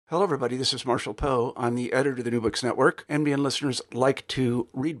Hello, everybody. This is Marshall Poe. I'm the editor of the New Books Network. NBN listeners like to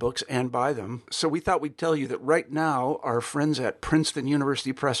read books and buy them. So we thought we'd tell you that right now, our friends at Princeton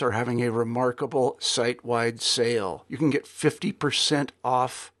University Press are having a remarkable site-wide sale. You can get 50%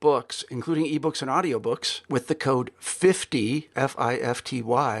 off books, including ebooks and audiobooks, with the code 50,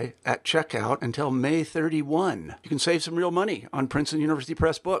 F-I-F-T-Y, at checkout until May 31. You can save some real money on Princeton University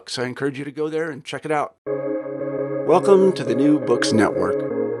Press books. I encourage you to go there and check it out. Welcome to the New Books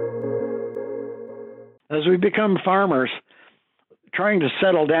Network. As we become farmers, trying to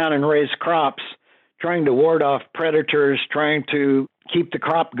settle down and raise crops, trying to ward off predators, trying to keep the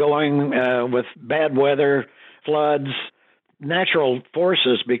crop going with bad weather, floods, natural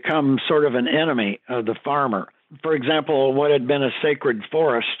forces become sort of an enemy of the farmer. For example, what had been a sacred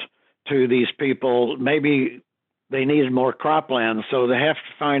forest to these people, maybe they needed more cropland, so they have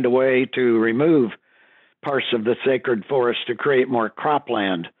to find a way to remove parts of the sacred forest to create more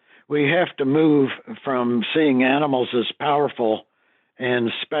cropland. We have to move from seeing animals as powerful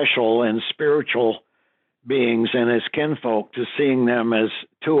and special and spiritual beings and as kinfolk to seeing them as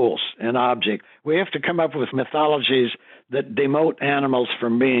tools and objects. We have to come up with mythologies that demote animals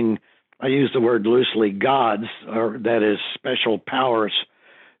from being, I use the word loosely, gods, or that is special powers,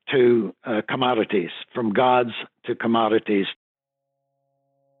 to commodities, from gods to commodities.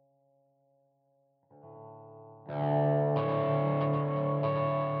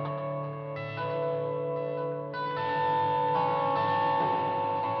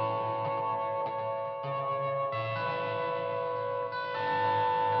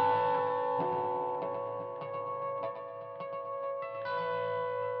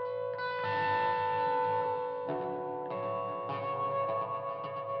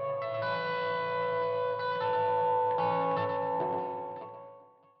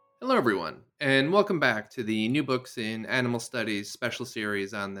 Hello, everyone, and welcome back to the New Books in Animal Studies special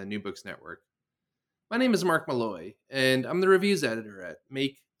series on the New Books Network. My name is Mark Malloy, and I'm the reviews editor at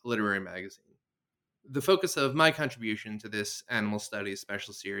Make Literary Magazine. The focus of my contribution to this Animal Studies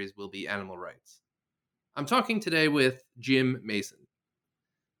special series will be animal rights. I'm talking today with Jim Mason.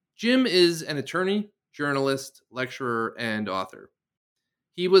 Jim is an attorney, journalist, lecturer, and author.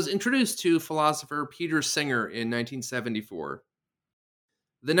 He was introduced to philosopher Peter Singer in 1974.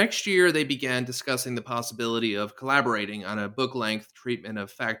 The next year, they began discussing the possibility of collaborating on a book-length treatment of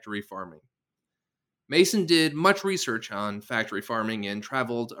factory farming. Mason did much research on factory farming and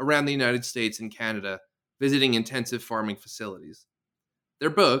traveled around the United States and Canada, visiting intensive farming facilities. Their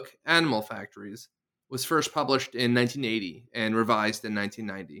book, Animal Factories, was first published in 1980 and revised in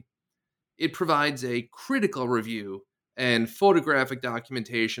 1990. It provides a critical review and photographic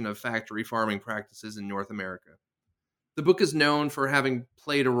documentation of factory farming practices in North America. The book is known for having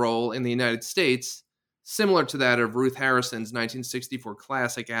played a role in the United States, similar to that of Ruth Harrison's 1964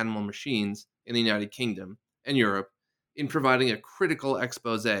 classic Animal Machines in the United Kingdom and Europe, in providing a critical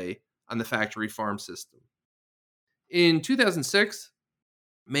expose on the factory farm system. In 2006,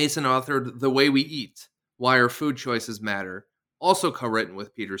 Mason authored The Way We Eat, Why Our Food Choices Matter, also co-written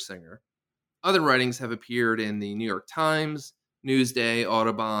with Peter Singer. Other writings have appeared in the New York Times, Newsday,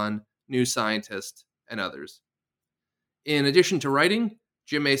 Audubon, New Scientist, and others. In addition to writing,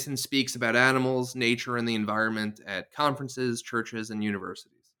 Jim Mason speaks about animals, nature, and the environment at conferences, churches, and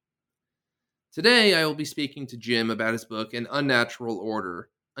universities. Today, I will be speaking to Jim about his book, An Unnatural Order,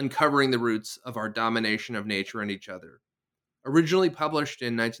 Uncovering the Roots of Our Domination of Nature and Each Other. Originally published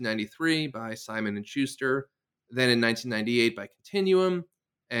in 1993 by Simon & Schuster, then in 1998 by Continuum,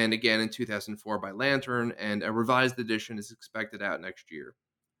 and again in 2004 by Lantern, and a revised edition is expected out next year.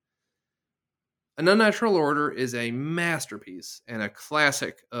 An Unnatural Order is a masterpiece and a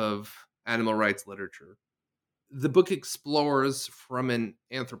classic of animal rights literature. The book explores from an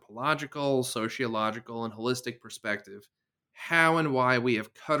anthropological, sociological, and holistic perspective how and why we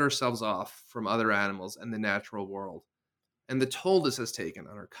have cut ourselves off from other animals and the natural world, and the toll this has taken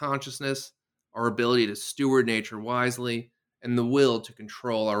on our consciousness, our ability to steward nature wisely, and the will to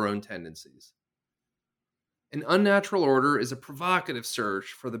control our own tendencies. An Unnatural Order is a provocative search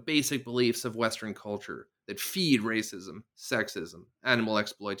for the basic beliefs of Western culture that feed racism, sexism, animal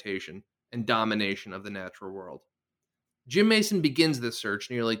exploitation, and domination of the natural world. Jim Mason begins this search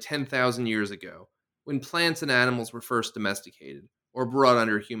nearly 10,000 years ago, when plants and animals were first domesticated or brought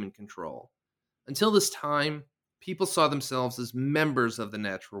under human control. Until this time, people saw themselves as members of the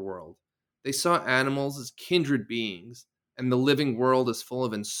natural world. They saw animals as kindred beings, and the living world as full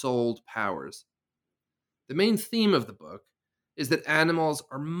of ensouled powers. The main theme of the book is that animals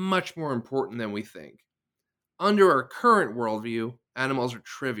are much more important than we think. Under our current worldview, animals are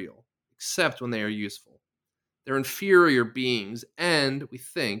trivial, except when they are useful. They're inferior beings, and we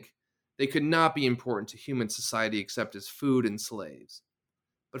think they could not be important to human society except as food and slaves.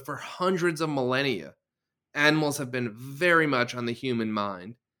 But for hundreds of millennia, animals have been very much on the human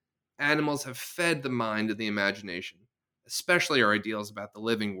mind. Animals have fed the mind and the imagination, especially our ideals about the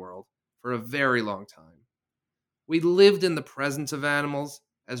living world, for a very long time. We lived in the presence of animals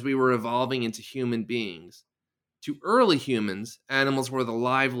as we were evolving into human beings. To early humans, animals were the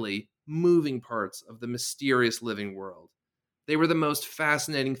lively, moving parts of the mysterious living world. They were the most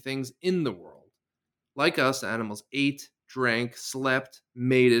fascinating things in the world. Like us, animals ate, drank, slept,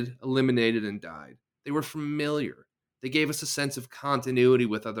 mated, eliminated, and died. They were familiar. They gave us a sense of continuity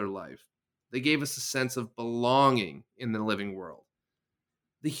with other life. They gave us a sense of belonging in the living world.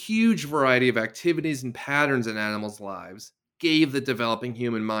 The huge variety of activities and patterns in animals' lives gave the developing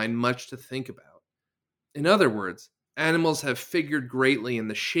human mind much to think about. In other words, animals have figured greatly in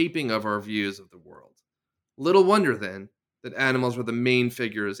the shaping of our views of the world. Little wonder, then, that animals were the main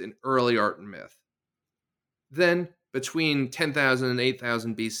figures in early art and myth. Then, between 10,000 and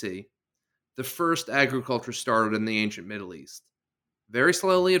 8,000 BC, the first agriculture started in the ancient Middle East. Very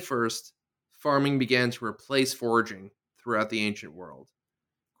slowly at first, farming began to replace foraging throughout the ancient world.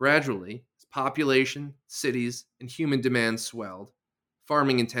 Gradually, as population, cities, and human demand swelled,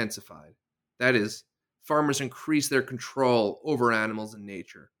 farming intensified. That is, farmers increased their control over animals and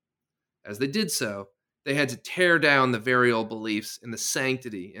nature. As they did so, they had to tear down the very old beliefs in the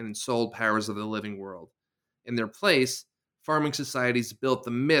sanctity and ensouled powers of the living world. In their place, farming societies built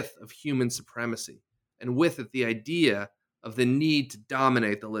the myth of human supremacy, and with it the idea of the need to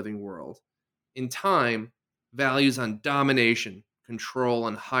dominate the living world. In time, values on domination, control,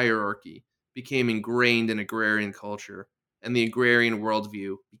 and hierarchy became ingrained in agrarian culture, and the agrarian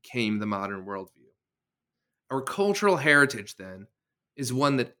worldview became the modern worldview. Our cultural heritage, then, is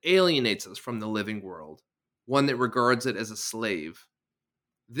one that alienates us from the living world, one that regards it as a slave.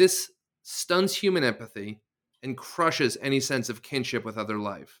 This stuns human empathy and crushes any sense of kinship with other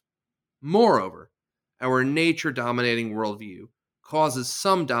life. Moreover, our nature dominating worldview causes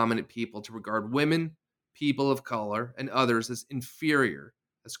some dominant people to regard women, people of color, and others as inferior,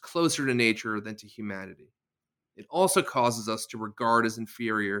 as closer to nature than to humanity. It also causes us to regard as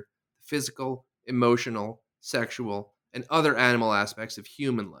inferior the physical, emotional, sexual, and other animal aspects of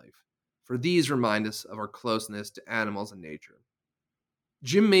human life, for these remind us of our closeness to animals and nature.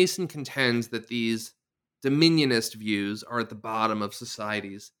 Jim Mason contends that these dominionist views are at the bottom of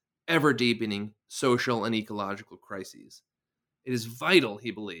society's ever deepening social and ecological crises. It is vital, he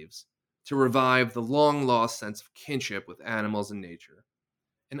believes, to revive the long lost sense of kinship with animals and nature.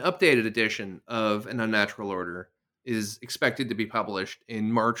 An updated edition of An Unnatural Order is expected to be published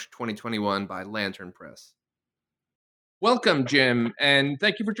in March 2021 by Lantern Press. Welcome, Jim, and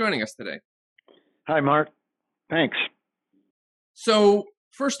thank you for joining us today. Hi, Mark. Thanks. So,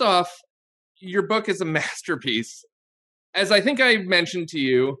 first off, your book is a masterpiece. As I think I mentioned to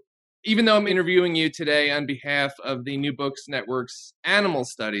you, even though I'm interviewing you today on behalf of the New Books Network's Animal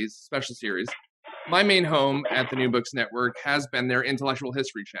Studies special series, my main home at the New Books Network has been their intellectual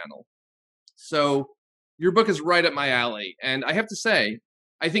history channel. So your book is right up my alley. And I have to say,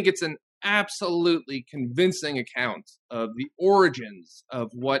 I think it's an absolutely convincing account of the origins of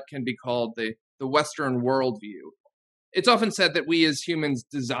what can be called the Western worldview. It's often said that we as humans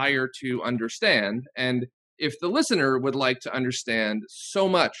desire to understand, and if the listener would like to understand so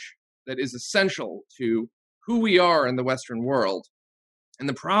much that is essential to who we are in the Western world and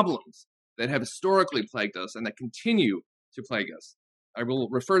the problems that have historically plagued us and that continue to plague us, I will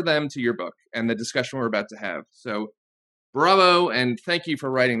refer them to your book and the discussion we're about to have. So bravo, and thank you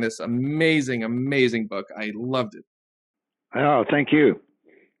for writing this amazing, amazing book. I loved it. Oh, thank you.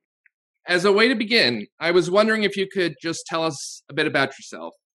 As a way to begin, I was wondering if you could just tell us a bit about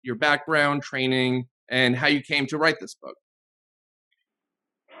yourself, your background, training, and how you came to write this book.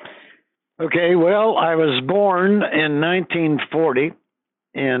 Okay, well, I was born in 1940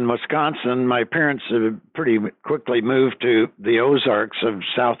 in Wisconsin. My parents had pretty quickly moved to the Ozarks of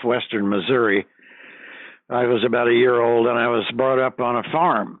southwestern Missouri. I was about a year old, and I was brought up on a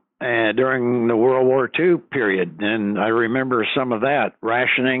farm during the World War II period, and I remember some of that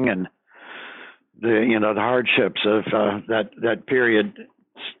rationing and the hardships of that period.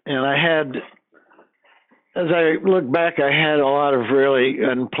 And I had, as I look back, I had a lot of really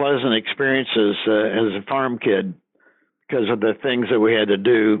unpleasant experiences as a farm kid because of the things that we had to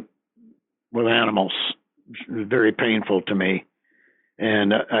do with animals. It was very painful to me.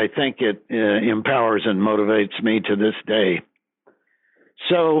 And I think it empowers and motivates me to this day.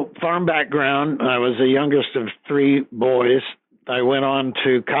 So, farm background, I was the youngest of three boys. I went on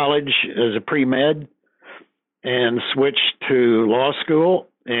to college as a pre-med and switched to law school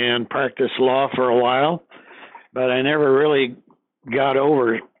and practiced law for a while, but I never really got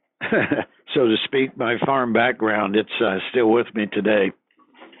over, so to speak, my farm background. It's still with me today.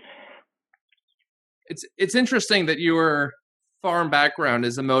 It's interesting that your farm background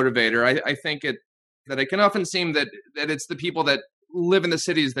is a motivator. I think that it can often seem that it's the people that live in the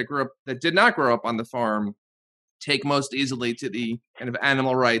cities that did not grow up on the farm take most easily to the kind of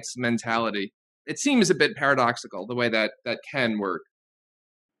animal rights mentality. It seems a bit paradoxical the way that can work.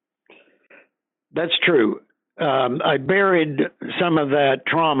 That's true. I buried some of that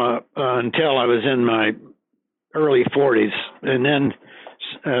trauma until I was in my early 40s, and then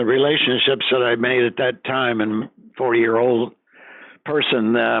relationships that I made at that time, and 40-year-old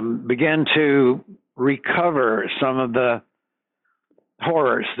person, began to recover some of the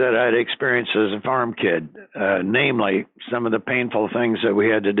horrors that I'd experienced as a farm kid, namely some of the painful things that we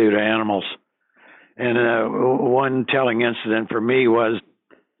had to do to animals. And one telling incident for me was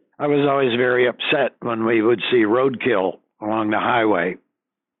I was always very upset when we would see roadkill along the highway.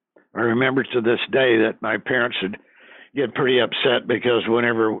 I remember to this day that my parents would get pretty upset because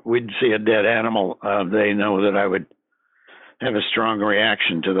whenever we'd see a dead animal, they know that I would have a strong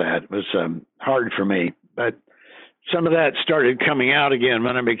reaction to that. It was hard for me. But some of that started coming out again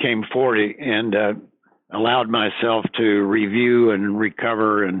when I became 40 and allowed myself to review and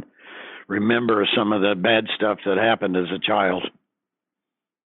recover and remember some of the bad stuff that happened as a child.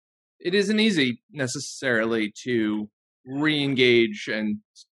 It isn't easy necessarily to re-engage and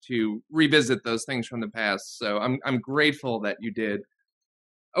to revisit those things from the past. So I'm grateful that you did.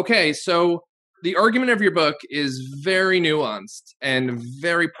 Okay, so the argument of your book is very nuanced and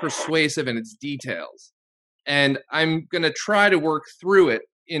very persuasive in its details. And I'm going to try to work through it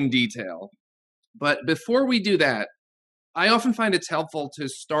in detail. But before we do that, I often find it's helpful to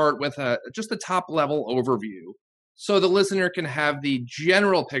start with just a top-level overview so the listener can have the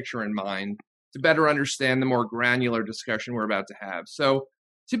general picture in mind to better understand the more granular discussion we're about to have. So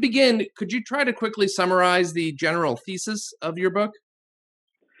to begin, could you try to quickly summarize the general thesis of your book?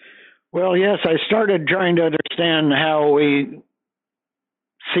 Well, yes, I started trying to understand how we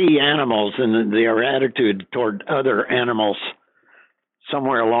see animals and their attitude toward other animals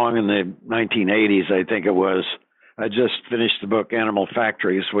somewhere along in the 1980s, I think it was. I just finished the book Animal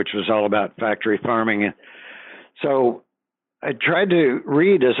Factories, which was all about factory farming. So I tried to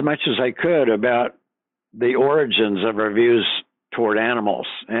read as much as I could about the origins of our views toward animals,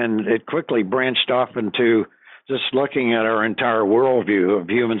 and it quickly branched off into just looking at our entire worldview of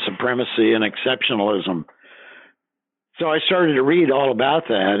human supremacy and exceptionalism. So I started to read all about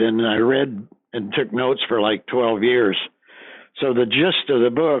that, and I read and took notes for like 12 years. So the gist of the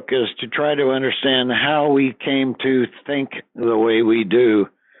book is to try to understand how we came to think the way we do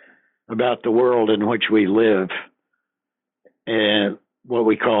about the world in which we live and what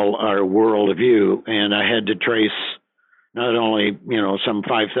we call our worldview. And I had to trace not only, some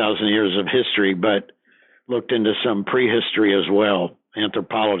 5,000 years of history, but looked into some prehistory as well,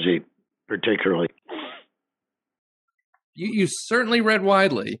 anthropology particularly. You certainly read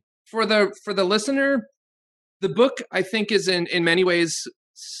widely. For the listener, the book, I think, is in many ways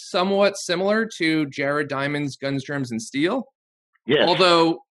somewhat similar to Jared Diamond's Guns, Germs, and Steel. Yes.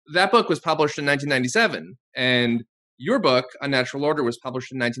 Although that book was published in 1997, and your book, Unnatural Order, was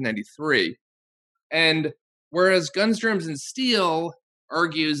published in 1993. And whereas Guns, Germs, and Steel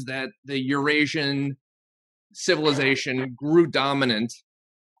argues that the Eurasian civilization grew dominant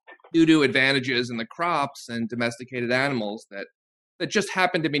due to advantages in the crops and domesticated animals that just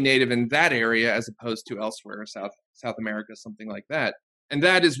happened to be native in that area as opposed to elsewhere, South America, something like that. And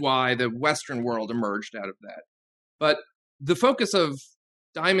that is why the Western world emerged out of that. But the focus of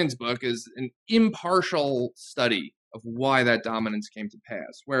Diamond's book is an impartial study of why that dominance came to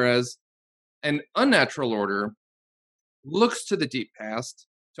pass, whereas an Unnatural Order looks to the deep past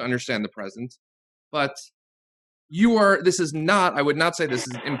to understand the present, but I would not say this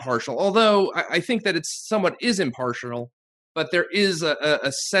is impartial, although I think that it's somewhat is impartial, but there is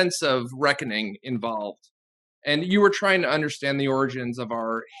a sense of reckoning involved. And you were trying to understand the origins of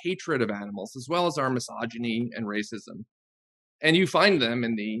our hatred of animals, as well as our misogyny and racism. And you find them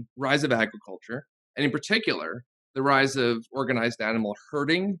in the rise of agriculture, and in particular, the rise of organized animal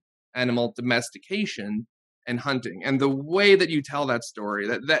herding, animal domestication, and hunting. And the way that you tell that story,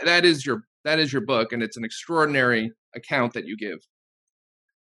 that is your book, and it's an extraordinary account that you give.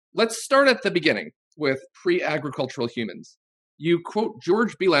 Let's start at the beginning with pre-agricultural humans. You quote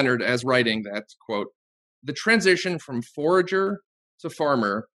George B. Leonard as writing that, quote, "The transition from forager to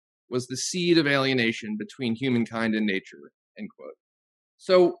farmer was the seed of alienation between humankind and nature," end quote.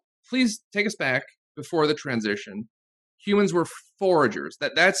 So please take us back before the transition, humans were foragers.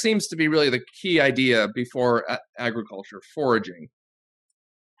 That seems to be really the key idea before agriculture, foraging.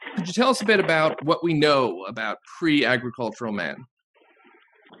 Could you tell us a bit about what we know about pre-agricultural man?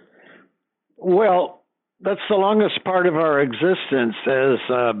 Well, that's the longest part of our existence as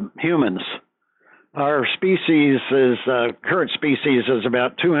humans. Our species current species is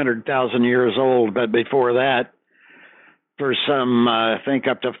about 200,000 years old, but before that, for some, I think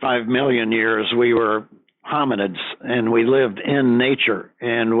up to 5 million years, we were hominids, and we lived in nature,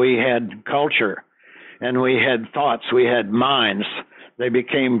 and we had culture, and we had thoughts, we had minds. They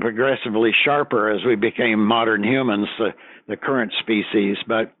became progressively sharper as we became modern humans, the current species,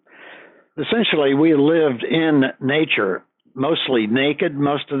 but essentially we lived in nature, mostly naked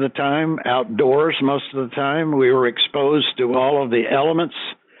most of the time, outdoors most of the time. We were exposed to all of the elements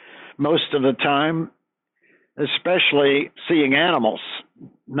most of the time, especially seeing animals,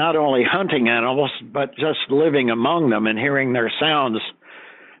 not only hunting animals, but just living among them and hearing their sounds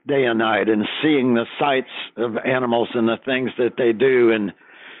day and night and seeing the sights of animals and the things that they do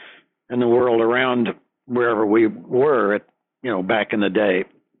in the world around wherever we were back in the day.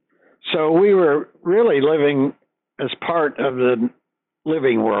 So we were really living as part of the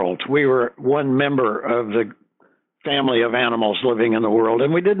living world. We were one member of the family of animals living in the world,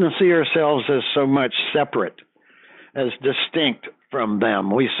 and we didn't see ourselves as so much separate, as distinct from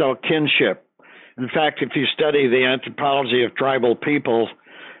them. We saw kinship. In fact, if you study the anthropology of tribal peoples,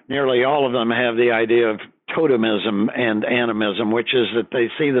 nearly all of them have the idea of totemism and animism, which is that they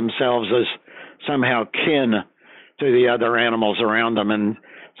see themselves as somehow kin to the other animals around them. And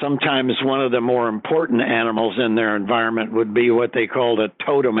sometimes one of the more important animals in their environment would be what they called a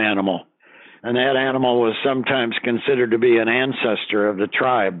totem animal. And that animal was sometimes considered to be an ancestor of the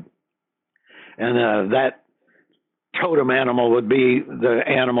tribe. And that totem animal would be the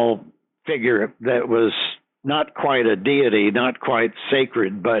animal figure that was not quite a deity, not quite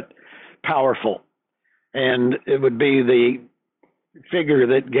sacred, but powerful. And it would be the figure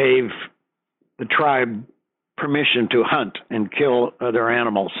that gave the tribe permission to hunt and kill other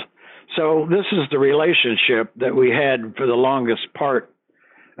animals. So this is the relationship that we had for the longest part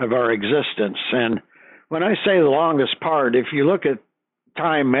of our existence. And when I say the longest part, if you look at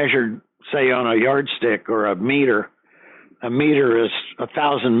time measured, say, on a yardstick or a meter is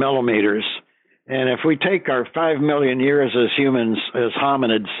 1,000 millimeters. And if we take our 5 million years as humans, as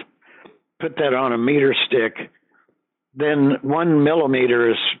hominids, put that on a meter stick, then 1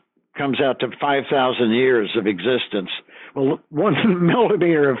 millimeter comes out to 5,000 years of existence. Well, 1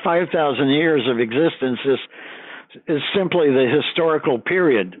 millimeter of 5,000 years of existence is simply the historical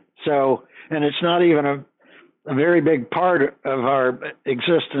period. So, and it's not even a very big part of our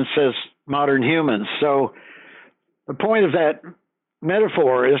existence as modern humans. So the point of that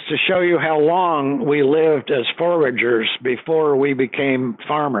metaphor is to show you how long we lived as foragers before we became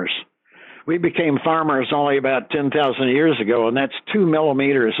farmers. We became farmers only about 10,000 years ago, and that's 2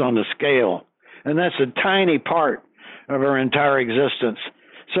 millimeters on the scale. And that's a tiny part of our entire existence.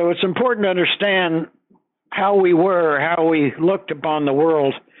 So it's important to understand how we were, how we looked upon the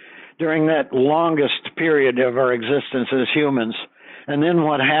world during that longest period of our existence as humans, and then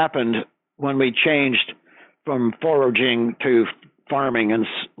what happened when we changed from foraging to farming and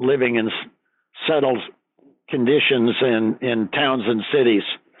living in settled conditions in towns and cities.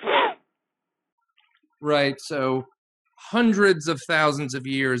 Right. So hundreds of thousands of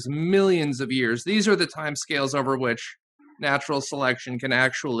years, millions of years. These are the time scales over which natural selection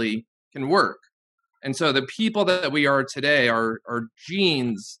can work. And so the people that we are today, our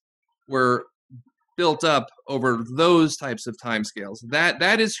genes were built up over those types of time scales.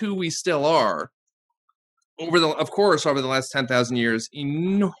 That is who we still are. Of course, over the last 10,000 years,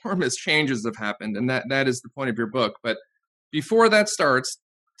 enormous changes have happened, and that is the point of your book. But before that starts,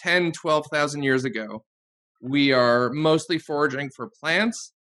 10, 12,000 years ago, we are mostly foraging for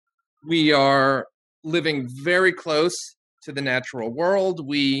plants. We are living very close to the natural world.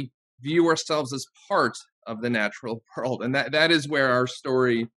 We view ourselves as part of the natural world, and that is where our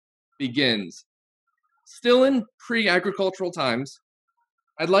story begins. Still in pre-agricultural times,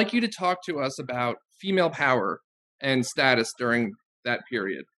 I'd like you to talk to us about female power and status during that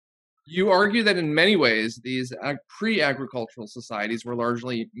period. You argue that in many ways, these pre-agricultural societies were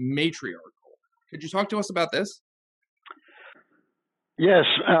largely matriarchal. Could you talk to us about this? Yes,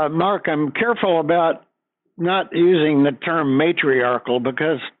 Mark, I'm careful about not using the term matriarchal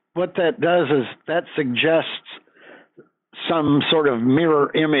because what that does is that suggests some sort of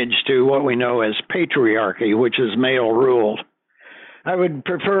mirror image to what we know as patriarchy, which is male ruled. I would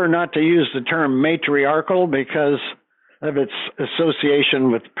prefer not to use the term matriarchal because of its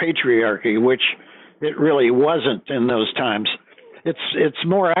association with patriarchy, which it really wasn't in those times. It's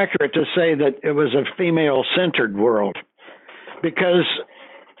more accurate to say that it was a female-centered world, because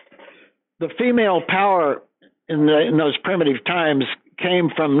the female power in those primitive times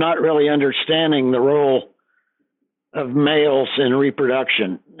came from not really understanding the role of males in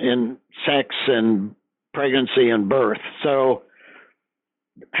reproduction, in sex and pregnancy and birth. So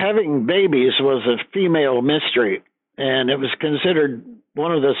having babies was a female mystery, and it was considered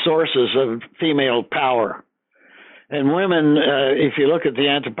one of the sources of female power. And women, if you look at the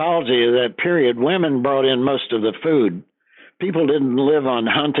anthropology of that period, women brought in most of the food. People didn't live on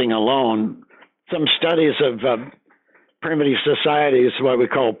hunting alone. Some studies of primitive societies, what we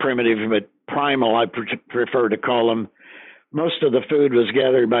call primitive, but primal, I prefer to call them, most of the food was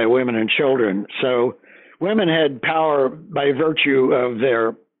gathered by women and children. So women had power by virtue of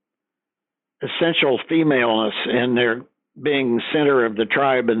their essential femaleness and their being center of the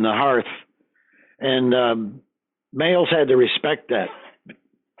tribe and the hearth. And males had to respect that.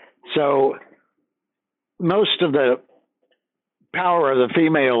 So most of the power of the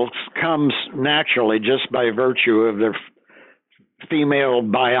females comes naturally just by virtue of their female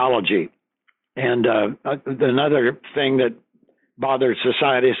biology. And another thing that bothered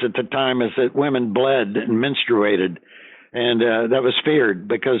societies at the time is that women bled and menstruated. And that was feared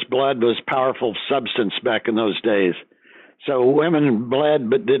because blood was a powerful substance back in those days. So women bled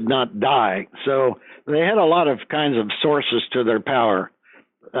but did not die. So they had a lot of kinds of sources to their power.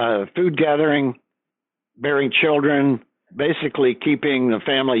 Food gathering, bearing children, basically keeping the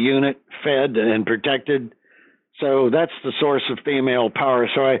family unit fed and protected. So that's the source of female power.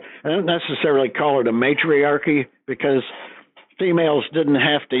 So I don't necessarily call it a matriarchy, because females didn't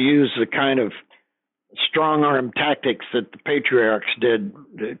have to use the kind of strong arm tactics that the patriarchs did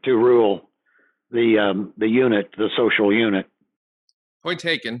to rule the unit, the social unit. Point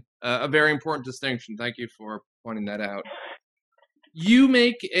taken. A very important distinction. Thank you for pointing that out. You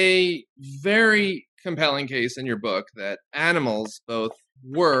make a very compelling case in your book that animals both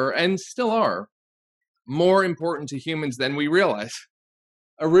were and still are more important to humans than we realize.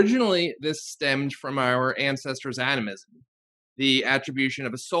 Originally, this stemmed from our ancestors' animism, the attribution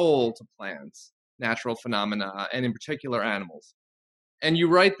of a soul to plants, natural phenomena, and in particular animals. And you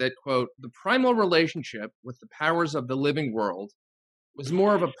write that, quote, the primal relationship with the powers of the living world was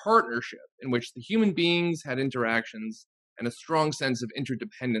more of a partnership in which the human beings had interactions and a strong sense of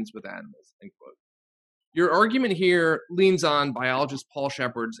interdependence with animals, end quote. Your argument here leans on biologist Paul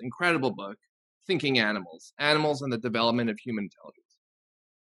Shepard's incredible book, Thinking Animals, Animals and the Development of Human Intelligence.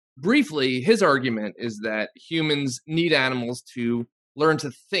 Briefly, his argument is that humans need animals to learn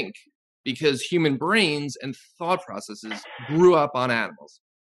to think because human brains and thought processes grew up on animals.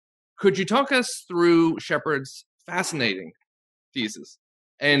 Could you talk us through Shepard's fascinating thesis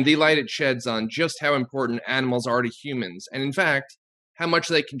and the light it sheds on just how important animals are to humans, and in fact, how much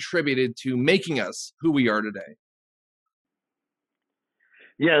they contributed to making us who we are today?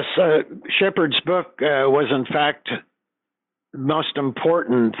 Yes, Shepard's book was in fact the most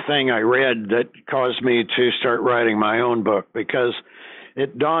important thing I read that caused me to start writing my own book, because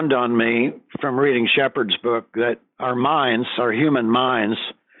it dawned on me from reading Shepard's book that our minds, our human minds,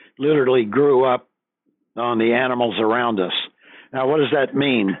 literally grew up on the animals around us. Now, what does that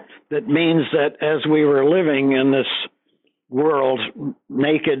mean? That means that as we were living in this world,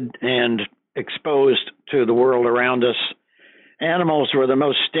 naked and exposed to the world around us, animals were the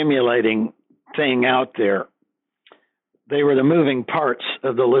most stimulating thing out there. They were the moving parts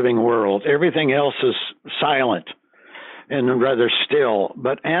of the living world. Everything else is silent and rather still,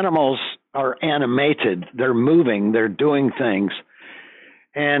 but animals are animated. They're moving, they're doing things.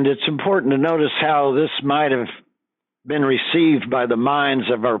 And it's important to notice how this might have been received by the minds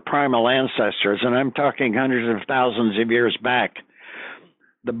of our primal ancestors, and I'm talking hundreds of thousands of years back.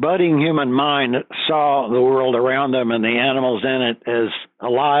 The budding human mind saw the world around them and the animals in it as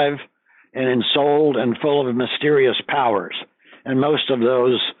alive and ensouled and full of mysterious powers. And most of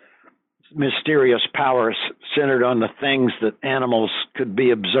those mysterious powers centered on the things that animals could be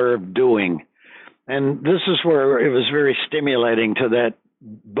observed doing. And this is where it was very stimulating to that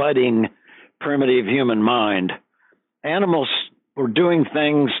budding primitive human mind. Animals were doing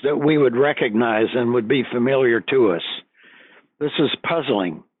things that we would recognize and would be familiar to us. This is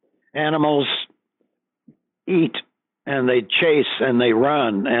puzzling. Animals eat and they chase and they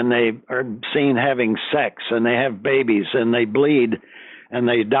run and they are seen having sex and they have babies and they bleed and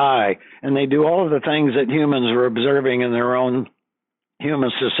they die and they do all of the things that humans are observing in their own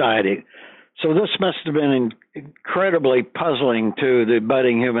human society. So this must have been incredibly puzzling to the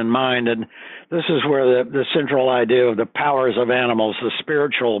budding human mind. And this is where the central idea of the powers of animals, the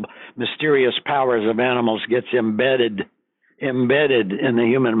spiritual, mysterious powers of animals, gets embedded in the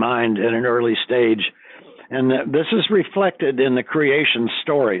human mind at an early stage. And this is reflected in the creation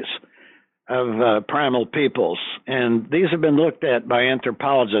stories of primal peoples. And these have been looked at by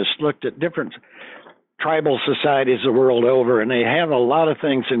anthropologists, looked at different tribal societies the world over, and they have a lot of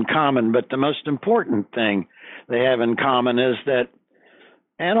things in common. But the most important thing they have in common is that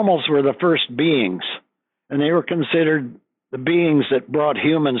animals were the first beings, and they were considered the beings that brought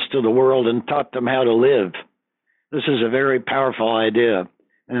humans to the world and taught them how to live. This is a very powerful idea,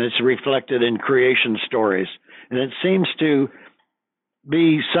 and it's reflected in creation stories. And it seems to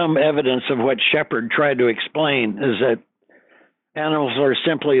be some evidence of what Shepard tried to explain, is that animals are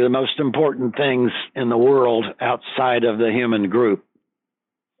simply the most important things in the world outside of the human group.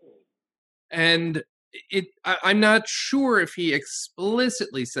 And I'm not sure if he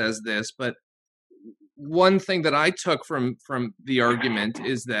explicitly says this, but one thing that I took from the argument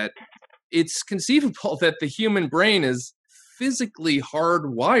is that it's conceivable that the human brain is physically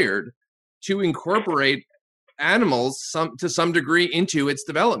hardwired to incorporate animals to some degree into its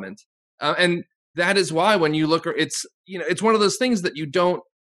development. And that is why when you look, it's one of those things that you don't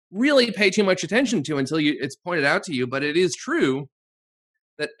really pay too much attention to until it's pointed out to you. But it is true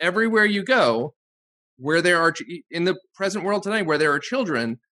that everywhere you go, where there are, in the present world today, where there are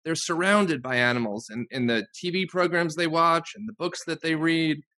children, they're surrounded by animals, and in the TV programs they watch, and the books that they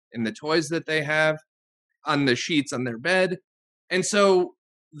read, and the toys that they have, on the sheets on their bed. And so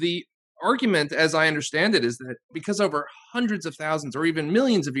the argument, as I understand it, is that because over hundreds of thousands or even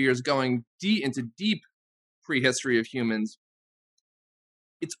millions of years going into deep prehistory of humans,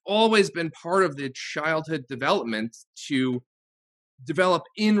 it's always been part of the childhood development to develop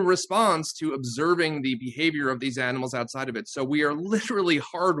in response to observing the behavior of these animals outside of it. So we are literally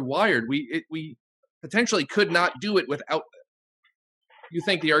hardwired. We potentially could not do it without them. You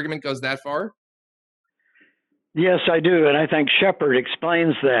think the argument goes that far? Yes, I do. And I think Shepard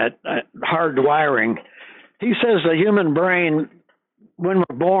explains that hardwiring. He says the human brain, when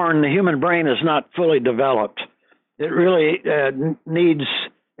we're born, the human brain is not fully developed. It really needs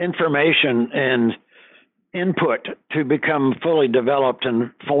information and input to become fully developed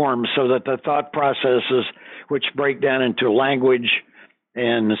and formed, so that the thought processes, which break down into language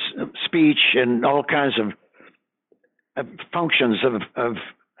and speech and all kinds of functions of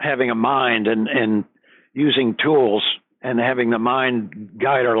having a mind and using tools and having the mind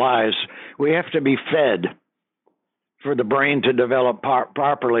guide our lives, we have to be fed for the brain to develop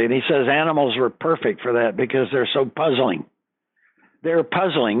properly. And he says animals were perfect for that because they're so puzzling. They're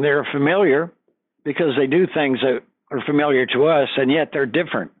puzzling. They're familiar because they do things that are familiar to us, and yet they're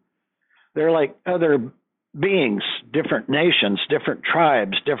different. They're like other beings, different nations, different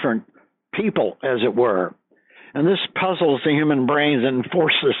tribes, different people, as it were. And this puzzles the human brain and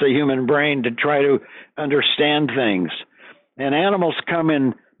forces the human brain to try to understand things. And animals come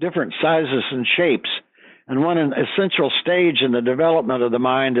in different sizes and shapes. And one essential stage in the development of the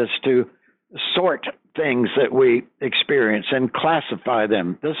mind is to sort things that we experience and classify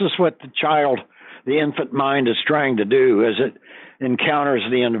them. This is what the infant mind is trying to do as it encounters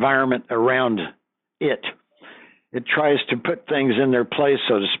the environment around it. It tries to put things in their place,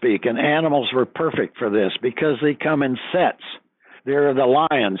 so to speak. And animals were perfect for this because they come in sets. There are the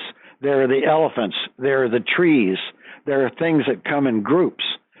lions, there are the elephants, there are the trees, there are things that come in groups.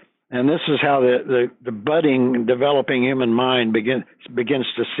 And this is how the budding, developing human mind begins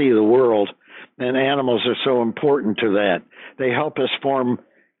to see the world. And animals are so important to that. They help us form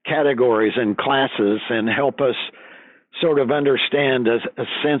categories and classes and help us sort of understand a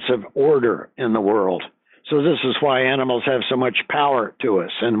sense of order in the world. So this is why animals have so much power to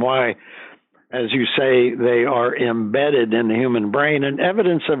us, and why, as you say, they are embedded in the human brain. And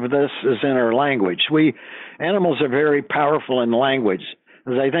evidence of this is in our language. Animals are very powerful in language.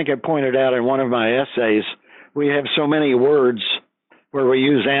 As I think I pointed out in one of my essays, we have so many words where we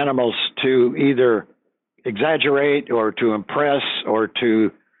use animals to either exaggerate or to impress or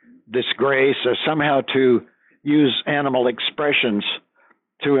to disgrace, or somehow to use animal expressions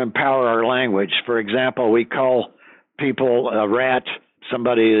to empower our language. For example, we call people a rat.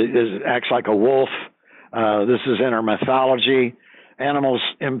 Somebody acts like a wolf. This is in our mythology. Animals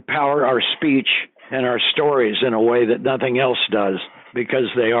empower our speech and our stories in a way that nothing else does because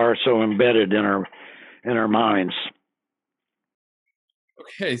they are so embedded in our minds.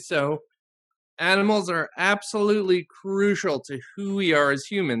 Okay, so animals are absolutely crucial to who we are as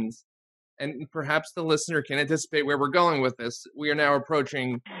humans. and perhaps the listener can anticipate where we're going with this, we are now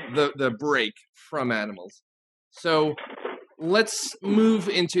approaching the break from animals. So let's move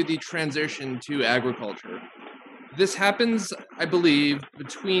into the transition to agriculture. This happens, I believe,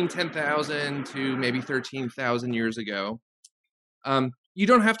 between 10,000 to maybe 13,000 years ago. You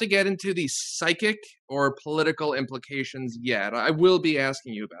don't have to get into the psychic or political implications yet. I will be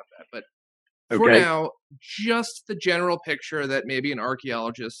asking you about that. But for now, just the general picture that maybe an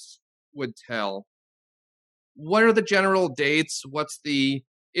archaeologist would tell. What are the general dates? What's the,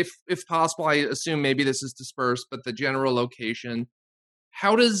 if possible, I assume maybe this is dispersed, but the general location.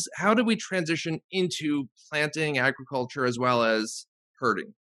 How do we transition into planting, agriculture, as well as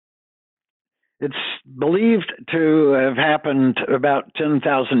herding? It's believed to have happened about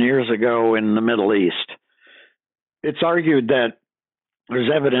 10,000 years ago in the Middle East. It's argued that there's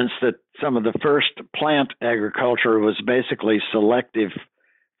evidence that some of the first plant agriculture was basically selective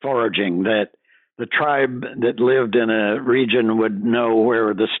foraging, that the tribe that lived in a region would know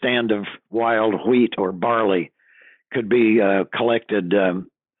where the stand of wild wheat or barley could be collected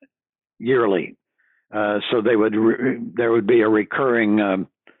yearly. So there would be a recurring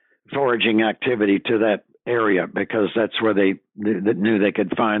foraging activity to that area because that's where they knew they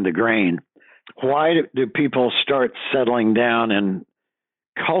could find the grain. Why do people start settling down and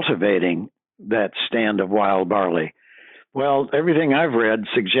cultivating that stand of wild barley? Well, everything I've read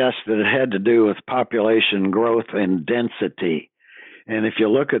suggests that it had to do with population growth and density. And if you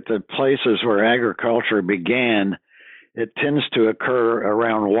look at the places where agriculture began, it tends to occur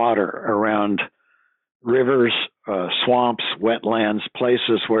around water, around rivers, swamps, wetlands,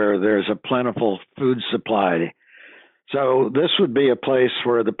 places where there's a plentiful food supply. So this would be a place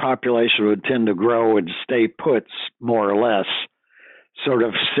where the population would tend to grow and stay put, more or less, sort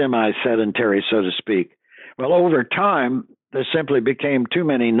of semi-sedentary, so to speak. Well, over time, there simply became too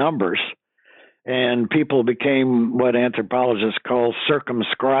many numbers, and people became what anthropologists call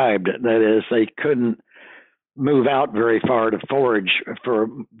circumscribed. That is, they couldn't move out very far to forage for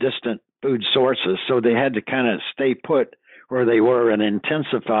distant food sources, so they had to kind of stay put where they were and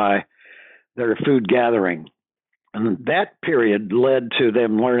intensify their food gathering. And that period led to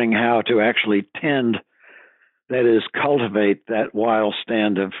them learning how to actually tend, that is, cultivate that wild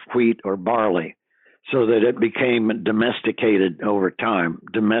stand of wheat or barley, so that it became domesticated over time,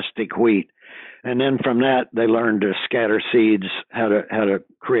 domestic wheat. And then from that, they learned to scatter seeds, how to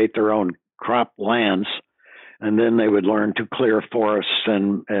create their own crop lands. And then they would learn to clear forests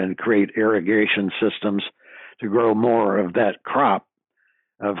and create irrigation systems to grow more of that crop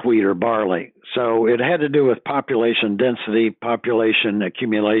of wheat or barley. So it had to do with population density, population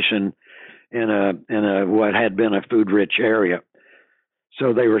accumulation in a what had been a food-rich area.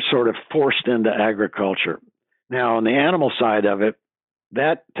 So they were sort of forced into agriculture. Now, on the animal side of it,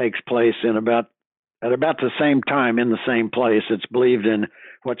 that takes place at about the same time in the same place. It's believed in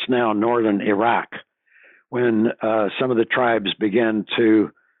what's now northern Iraq, when some of the tribes began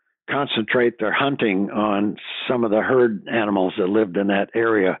to concentrate their hunting on some of the herd animals that lived in that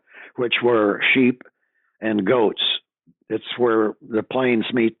area, which were sheep and goats. It's where the plains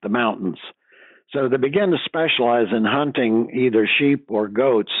meet the mountains. So they began to specialize in hunting either sheep or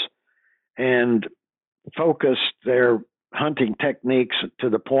goats and focused their hunting techniques to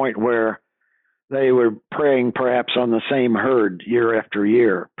the point where they were preying perhaps on the same herd year after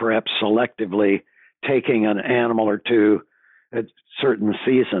year, perhaps selectively taking an animal or two at certain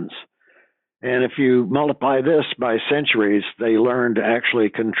seasons. And if you multiply this by centuries, they learned to actually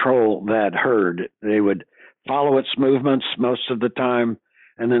control that herd. They would follow its movements most of the time,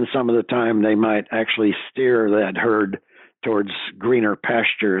 and then some of the time they might actually steer that herd towards greener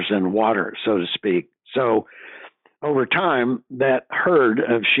pastures and water, so to speak. So over time, that herd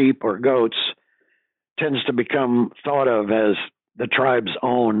of sheep or goats tends to become thought of as the tribe's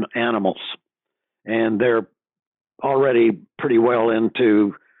own animals. And they're already pretty well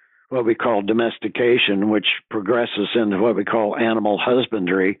into what we call domestication, which progresses into what we call animal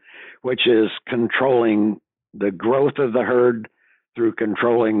husbandry, which is controlling the growth of the herd through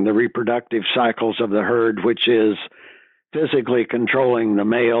controlling the reproductive cycles of the herd, which is physically controlling the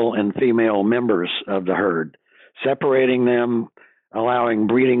male and female members of the herd, separating them, allowing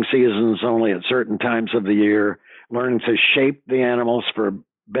breeding seasons only at certain times of the year, learning to shape the animals for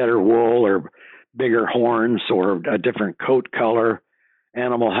better wool or bigger horns or a different coat color.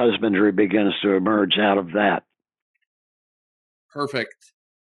 Animal husbandry begins to emerge out of that. Perfect.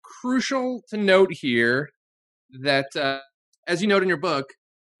 Crucial to note here that, as you note in your book,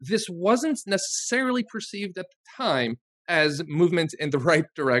 this wasn't necessarily perceived at the time as movement in the right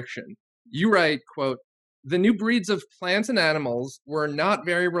direction. You write, quote, The new breeds of plants and animals were not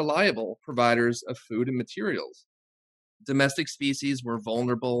very reliable providers of food and materials. Domestic species were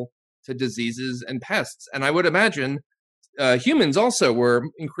vulnerable to diseases and pests, and I would imagine humans also were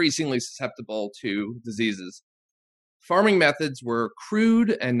increasingly susceptible to diseases. Farming methods were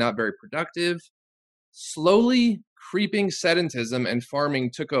crude and not very productive. Slowly, creeping sedentism and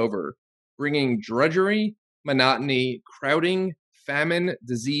farming took over, bringing drudgery, monotony, crowding, famine,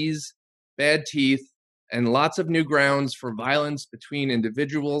 disease, bad teeth, and lots of new grounds for violence between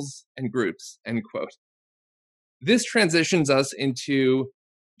individuals and groups, end quote. This transitions us into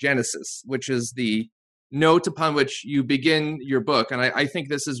Genesis, which is the note upon which you begin your book. And I think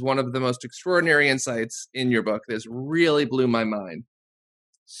this is one of the most extraordinary insights in your book. This really blew my mind.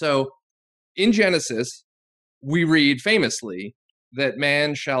 So in Genesis, we read famously that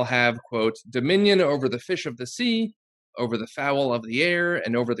man shall have, quote, dominion over the fish of the sea, over the fowl of the air,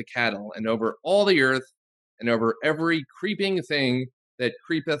 and over the cattle, and over all the earth, and over every creeping thing that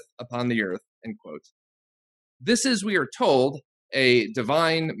creepeth upon the earth, end quote. This is, we are told, a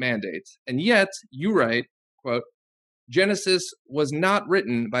divine mandate. And yet, you write, quote, Genesis was not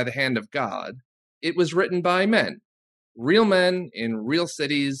written by the hand of God. It was written by men, real men in real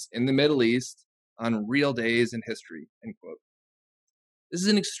cities in the Middle East on real days in history, end quote. This is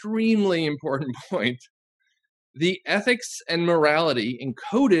an extremely important point. The ethics and morality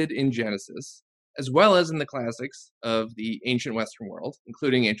encoded in Genesis, as well as in the classics of the ancient Western world,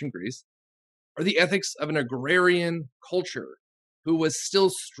 including ancient Greece, are the ethics of an agrarian culture who was still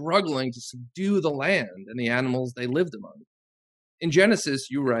struggling to subdue the land and the animals they lived among. In Genesis,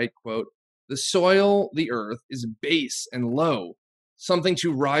 you write, quote, the soil, the earth, is base and low, something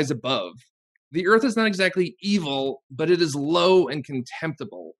to rise above. The earth is not exactly evil, but it is low and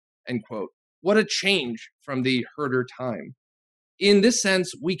contemptible, end quote. What a change from the herder time. In this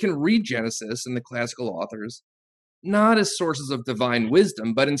sense, we can read Genesis and the classical authors not as sources of divine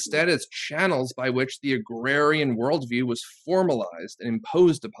wisdom, but instead as channels by which the agrarian worldview was formalized and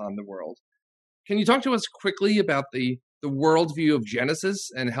imposed upon the world. Can you talk to us quickly about the worldview of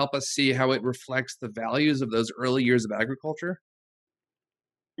Genesis and help us see how it reflects the values of those early years of agriculture?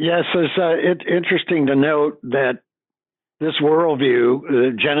 Yes, it's interesting to note that this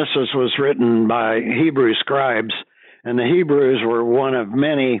worldview, Genesis, was written by Hebrew scribes, and the Hebrews were one of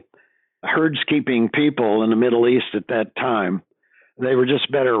many herds-keeping people in the Middle East at that time. They were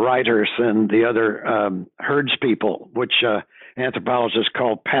just better writers than the other herds people, which anthropologists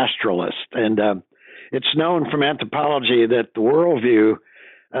call pastoralists. And it's known from anthropology that the worldview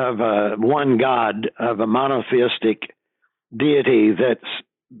of one God, of a monotheistic deity that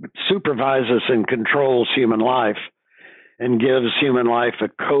supervises and controls human life and gives human life a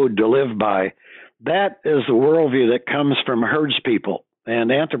code to live by, that is the worldview that comes from herds people.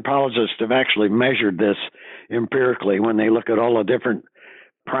 And anthropologists have actually measured this empirically when they look at all the different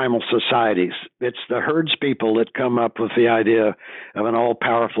primal societies. It's the herds people that come up with the idea of an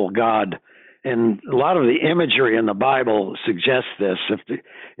all-powerful God. And a lot of the imagery in the Bible suggests this.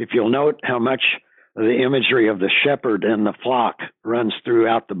 If you'll note how much of the imagery of the shepherd and the flock runs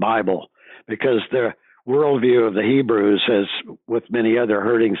throughout the Bible, because the worldview of the Hebrews, as with many other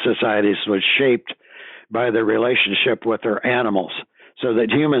herding societies, was shaped by their relationship with their animals, so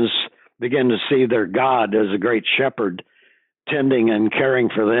that humans begin to see their God as a great shepherd, tending and caring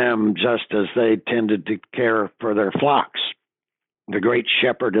for them just as they tended to care for their flocks, the great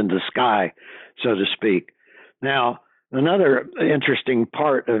shepherd in the sky, so to speak. Now, another interesting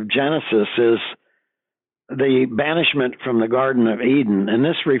part of Genesis is the banishment from the Garden of Eden, and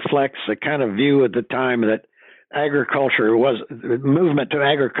this reflects a kind of view at the time that the movement to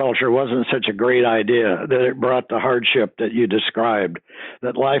agriculture wasn't such a great idea, that it brought the hardship that you described,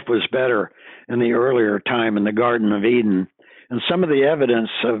 that life was better in the earlier time in the Garden of Eden. And some of the evidence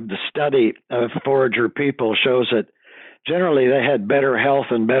of the study of forager people shows that generally they had better health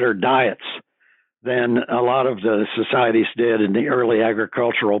and better diets than a lot of the societies did in the early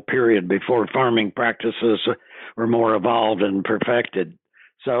agricultural period before farming practices were more evolved and perfected.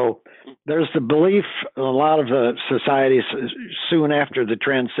 So there's the belief in a lot of the societies soon after the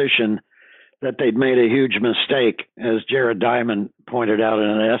transition that they'd made a huge mistake, as Jared Diamond pointed out in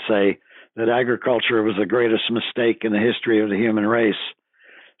an essay, that agriculture was the greatest mistake in the history of the human race.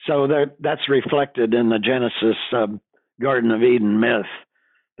 So that's reflected in the Genesis Garden of Eden myth.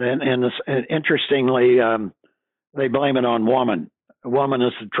 And interestingly, they blame it on woman. A woman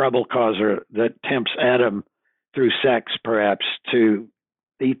is the trouble causer that tempts Adam through sex, perhaps, to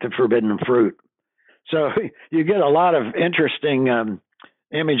eat the forbidden fruit. So you get a lot of interesting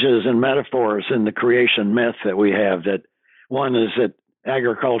images and metaphors in the creation myth that we have. That one is that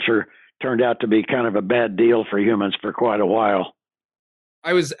agriculture turned out to be kind of a bad deal for humans for quite a while.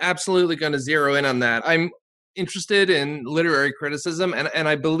 I was absolutely going to zero in on that. I'm interested in literary criticism, and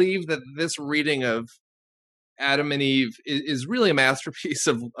I believe that this reading of Adam and Eve is really a masterpiece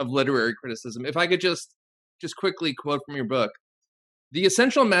of literary criticism. If I could just quickly quote from your book, the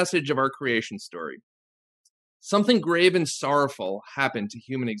essential message of our creation story. Something grave and sorrowful happened to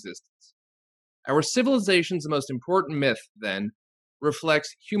human existence. Our civilization's most important myth, then,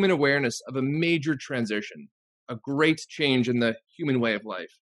 reflects human awareness of a major transition, a great change in the human way of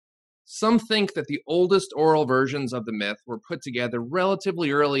life. Some think that the oldest oral versions of the myth were put together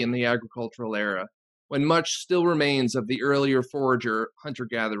relatively early in the agricultural era, when much still remains of the earlier forager,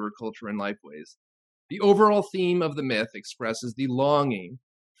 hunter-gatherer culture and lifeways. The overall theme of the myth expresses the longing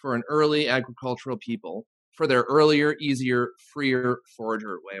for an early agricultural people, for their earlier, easier, freer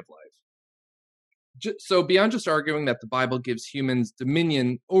forager way of life. So beyond just arguing that the Bible gives humans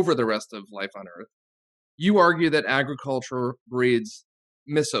dominion over the rest of life on Earth, you argue that agriculture breeds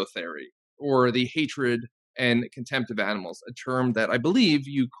misothery, or the hatred and contempt of animals, a term that I believe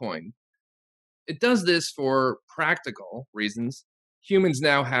you coined. It does this for practical reasons. Humans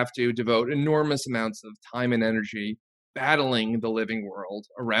now have to devote enormous amounts of time and energy battling the living world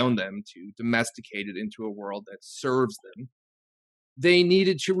around them to domesticate it into a world that serves them. They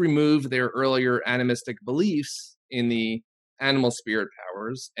needed to remove their earlier animistic beliefs in the animal spirit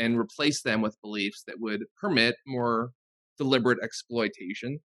powers and replace them with beliefs that would permit more deliberate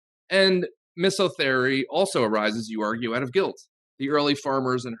exploitation. And misothery also arises, you argue, out of guilt. The early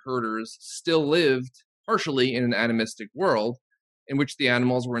farmers and herders still lived partially in an animistic world in which the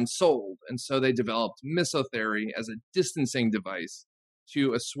animals were ensouled, and so they developed misothery as a distancing device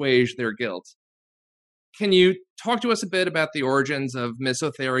to assuage their guilt. Can you talk to us a bit about the origins of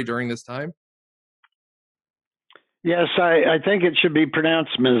misothery during this time? Yes, I think it should be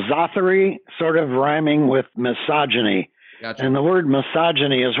pronounced misothery, sort of rhyming with misogyny. Gotcha. And the word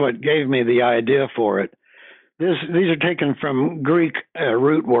misogyny is what gave me the idea for it. These are taken from Greek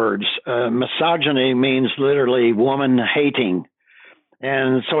root words. Misogyny means literally woman hating.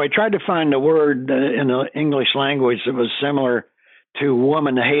 And so I tried to find a word in the English language that was similar to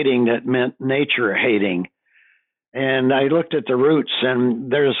woman hating that meant nature hating. And I looked at the roots,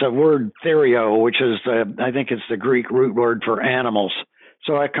 and there's a word therio, which is I think it's the Greek root word for animals.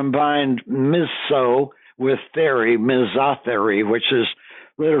 So I combined miso with theri, misothery, which is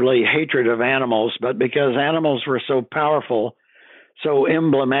literally hatred of animals. But because animals were so powerful, so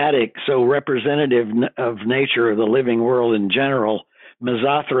emblematic, so representative of nature, of the living world in general,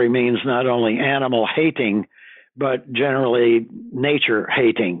 misothery means not only animal hating, but generally nature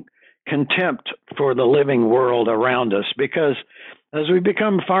hating. Contempt for the living world around us, because as we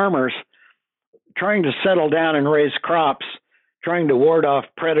become farmers, trying to settle down and raise crops, trying to ward off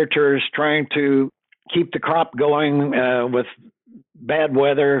predators, trying to keep the crop going with bad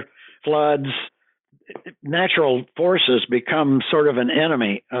weather, floods, natural forces become sort of an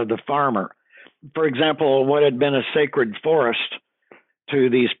enemy of the farmer. For example, what had been a sacred forest to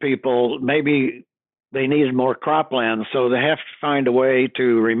these people, maybe they needed more cropland, so they have to find a way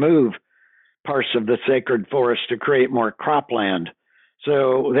to remove parts of the sacred forest to create more cropland.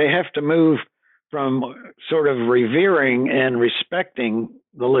 So they have to move from sort of revering and respecting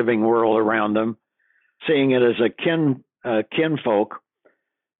the living world around them, seeing it as a kinfolk,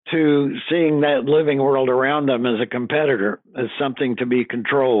 to seeing that living world around them as a competitor, as something to be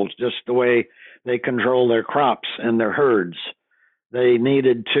controlled, just the way they control their crops and their herds. They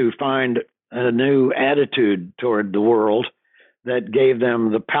needed to find a new attitude toward the world that gave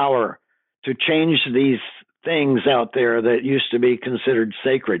them the power to change these things out there that used to be considered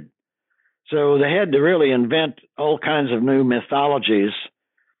sacred. So they had to really invent all kinds of new mythologies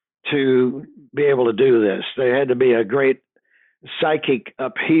to be able to do this. There had to be a great psychic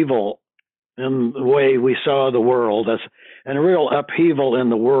upheaval in the way we saw the world, and a real upheaval in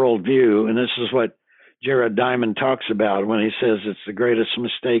the worldview. And this is what Jared Diamond talks about when he says it's the greatest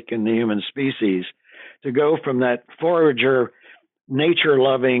mistake in the human species, to go from that forager,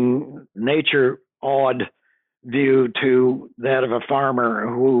 nature-loving, nature-awed view to that of a farmer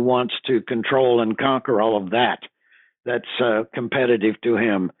who wants to control and conquer all of that. That's competitive to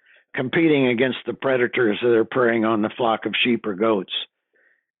him, competing against the predators that are preying on the flock of sheep or goats,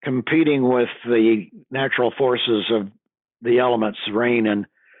 competing with the natural forces of the elements, rain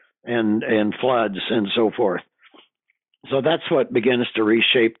and floods and so forth. So that's what begins to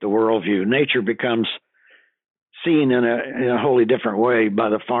reshape the worldview. Nature becomes seen in a wholly different way by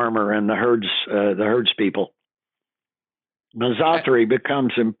the farmer and the herds people. Misothery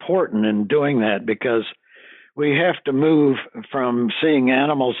becomes important in doing that, because we have to move from seeing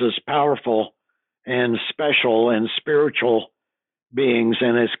animals as powerful and special and spiritual beings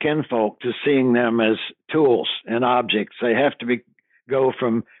and as kinfolk to seeing them as tools and objects. They have to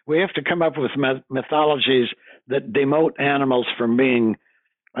we have to come up with mythologies that demote animals from being,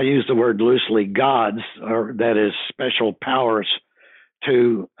 I use the word loosely, gods, or that is special powers,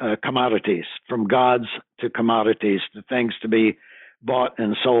 to commodities, from gods to commodities, to things to be bought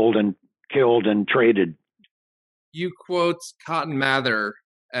and sold and killed and traded. You quote Cotton Mather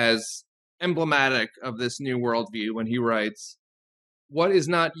as emblematic of this new worldview when he writes, "What is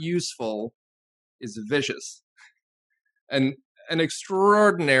not useful is vicious." And an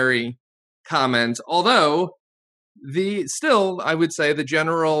extraordinary comment, although I would say the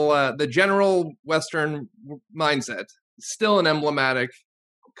general Western mindset, still an emblematic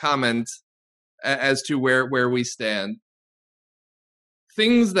comment as to where we stand.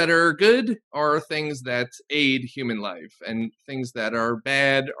 Things that are good are things that aid human life, and things that are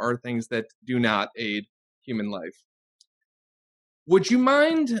bad are things that do not aid human life. Would you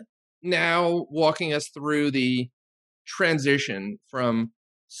mind now walking us through the transition from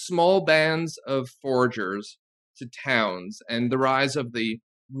small bands of foragers to towns and the rise of the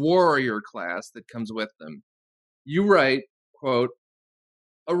warrior class that comes with them? You write, quote,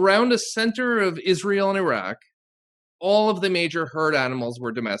 "Around the center of Israel and Iraq, all of the major herd animals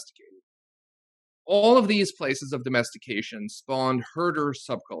were domesticated. All of these places of domestication spawned herder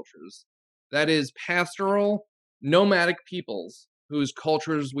subcultures, that is, pastoral, nomadic peoples whose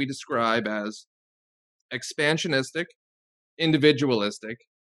cultures we describe as expansionistic, individualistic,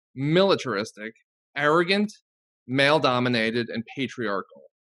 militaristic, arrogant, male-dominated, and patriarchal.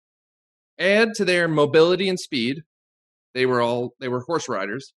 Add to their mobility and speed, they were horse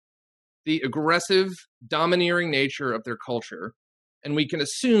riders, the aggressive, domineering nature of their culture, and we can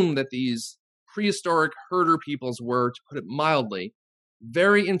assume that these prehistoric herder peoples were, to put it mildly,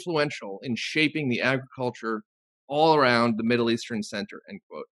 very influential in shaping the agriculture all around the Middle Eastern center," end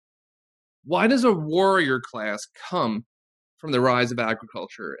quote. Why does a warrior class come from the rise of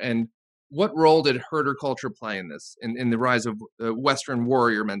agriculture, and what role did herder culture play in this, in the rise of the Western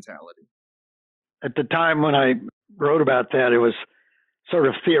warrior mentality? At the time when I wrote about that, it was sort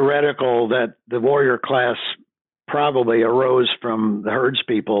of theoretical that the warrior class probably arose from the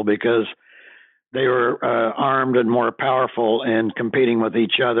herdspeople because they were armed and more powerful and competing with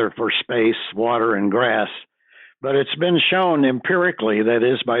each other for space, water, and grass. But it's been shown empirically, that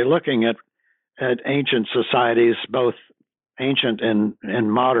is, by looking at ancient societies, both ancient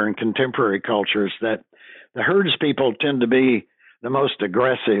and modern contemporary cultures, that the herdspeople tend to be the most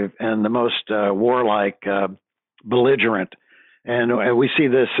aggressive and the most warlike, belligerent. And we see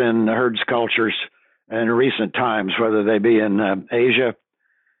this in herds cultures in recent times, whether they be in Asia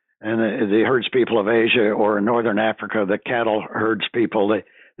and the herds people of Asia, or in Northern Africa, the cattle herds people.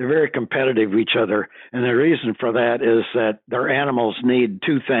 They're very competitive with each other. And the reason for that is that their animals need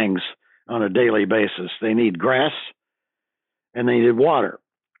two things on a daily basis. They need grass and they need water.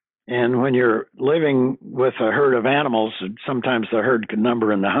 And when you're living with a herd of animals, sometimes the herd can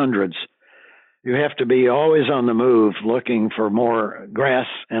number in the hundreds, you have to be always on the move looking for more grass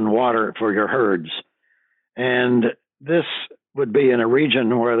and water for your herds. And this would be in a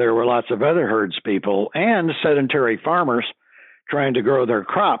region where there were lots of other herds people and sedentary farmers trying to grow their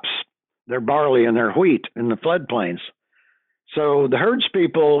crops, their barley and their wheat in the floodplains. So the herds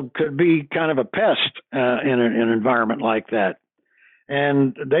people could be kind of a pest in an environment like that.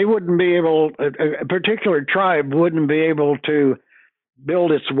 And they wouldn't be able, a particular tribe wouldn't be able to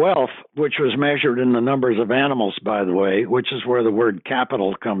build its wealth, which was measured in the numbers of animals, by the way, which is where the word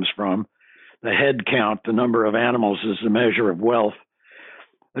capital comes from. The head count, the number of animals, is the measure of wealth.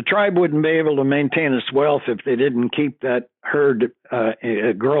 The tribe wouldn't be able to maintain its wealth if they didn't keep that herd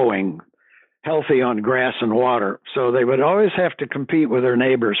growing, healthy on grass and water. So they would always have to compete with their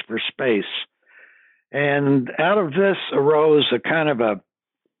neighbors for space. And out of this arose a kind of a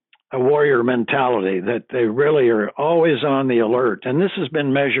warrior mentality, that they really are always on the alert. And this has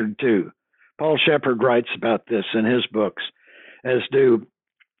been measured too. Paul Shepard writes about this in his books, as do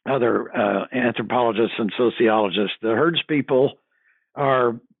other anthropologists and sociologists. The herds people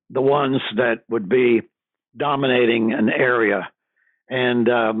are the ones that would be dominating an area. And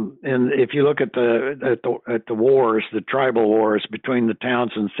if you look at the wars, the tribal wars between the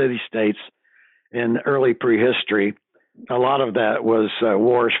towns and city states in early prehistory, a lot of that was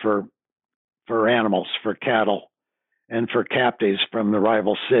wars for animals, for cattle, and for captives from the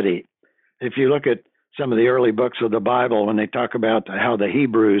rival city. If you look at some of the early books of the Bible, when they talk about how the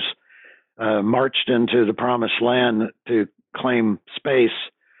Hebrews marched into the promised land to claim space,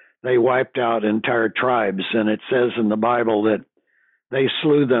 they wiped out entire tribes. And it says in the Bible that they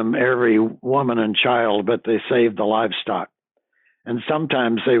slew them, every woman and child, but they saved the livestock. And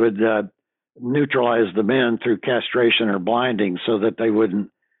sometimes they would neutralize the men through castration or blinding so that they wouldn't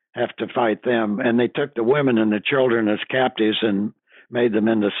have to fight them. And they took the women and the children as captives and made them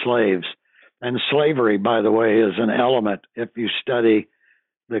into slaves. And slavery, by the way, is an element if you study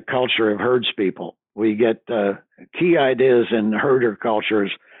the culture of herds people. We get key ideas in herder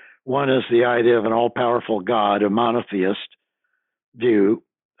cultures. One is the idea of an all-powerful God, a monotheist view,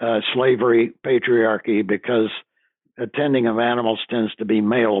 slavery, patriarchy, because attending of animals tends to be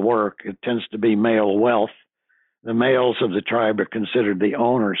male work. It tends to be male wealth. The males of the tribe are considered the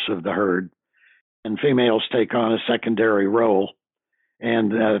owners of the herd, and females take on a secondary role.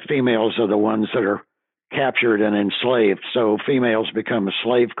 And females are the ones that are captured and enslaved. So females become a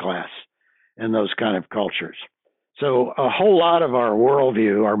slave class in those kind of cultures. So a whole lot of our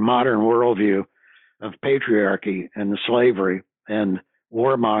worldview, our modern worldview of patriarchy and slavery and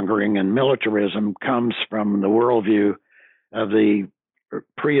warmongering and militarism comes from the worldview of the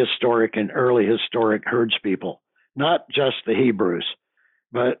prehistoric and early historic herds people, not just the Hebrews,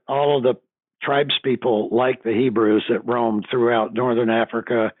 but all of the tribes people like the Hebrews that roamed throughout northern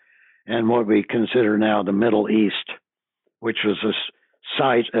Africa and what we consider now the Middle East, which was a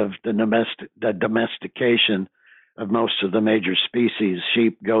site of the domestication of most of the major species: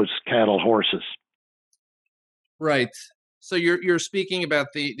 sheep, goats, cattle, horses. Right. So you're speaking about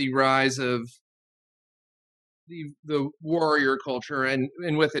the rise of the warrior culture and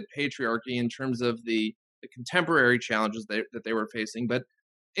with it patriarchy in terms of the contemporary challenges that they were facing. But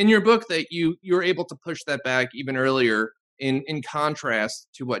in your book, that you were able to push that back even earlier in contrast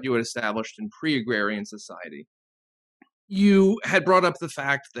to what you had established in pre-agrarian society. You had brought up the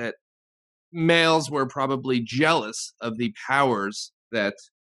fact that males were probably jealous of the powers that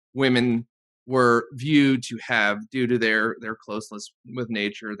women were viewed to have due to their closeness with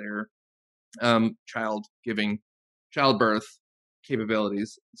nature, their childbirth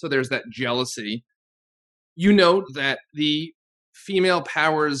capabilities. So there's that jealousy. You note that the female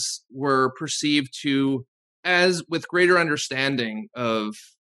powers were perceived to, as with greater understanding of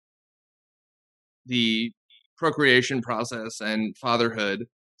the procreation process and fatherhood,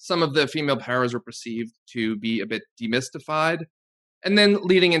 some of the female powers were perceived to be a bit demystified. And then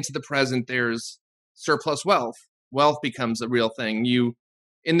leading into the present, there's surplus wealth. Wealth becomes a real thing.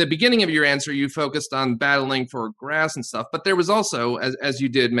 In the beginning of your answer, you focused on battling for grass and stuff, but there was also, as you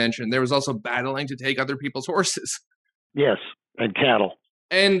did mention, there was also battling to take other people's horses. Yes, and cattle.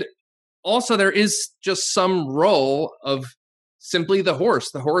 And also there is just some role of simply the horse.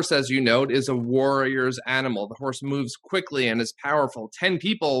 The horse, as you note, is a warrior's animal. The horse moves quickly and is powerful. 10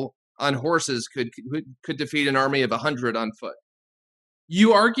 people on horses could defeat an army of 100 on foot.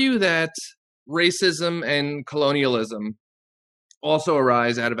 You argue that racism and colonialism also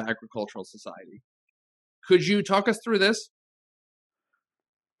arise out of agricultural society. Could you talk us through this?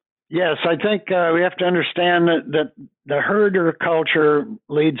 Yes, I think we have to understand that the herder culture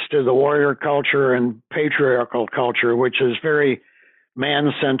leads to the warrior culture and patriarchal culture, which is very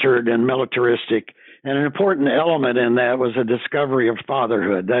man-centered and militaristic. And an important element in that was a discovery of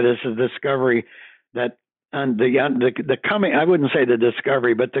fatherhood. That is, a discovery that the coming, I wouldn't say the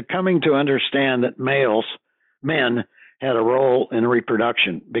discovery, but the coming to understand that men, had a role in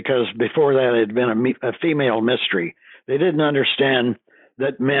reproduction, because before that it had been a female mystery. They didn't understand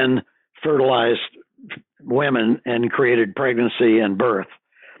that men fertilized women and created pregnancy and birth.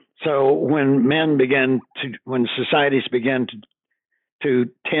 So when societies began to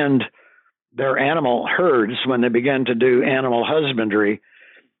tend their animal herds, when they began to do animal husbandry,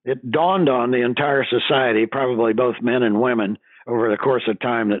 it dawned on the entire society, probably both men and women, over the course of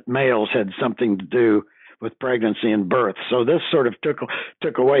time, that males had something to do with pregnancy and birth. So this sort of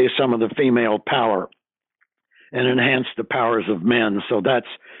took away some of the female power and enhanced the powers of men. So that's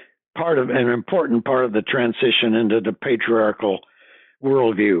an important part of the transition into the patriarchal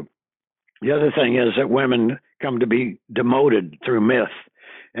worldview. The other thing is that women come to be demoted through myth.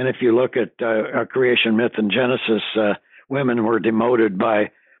 And if you look at our creation myth in Genesis, women were demoted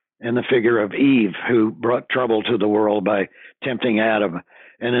in the figure of Eve, who brought trouble to the world by tempting Adam.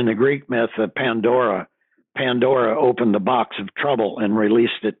 And in the Greek myth of Pandora opened the box of trouble and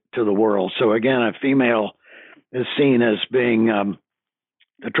released it to the world. So again, a female is seen as being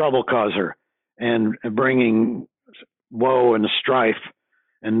a trouble causer and bringing woe and strife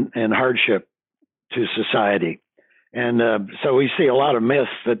and hardship to society. And so we see a lot of myths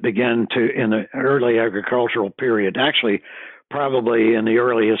that begin in the early agricultural period, actually probably in the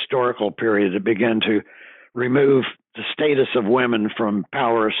early historical period, that began to remove the status of women from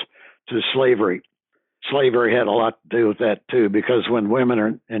powers to slavery. Slavery had a lot to do with that too, because when women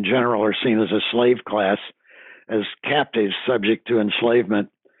are, in general, are seen as a slave class, as captives subject to enslavement,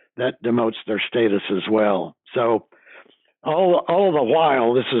 that demotes their status as well. So all the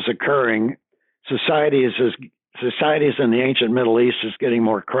while this is occurring, societies in the ancient Middle East is getting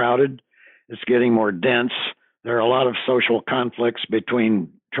more crowded. It's getting more dense. There are a lot of social conflicts between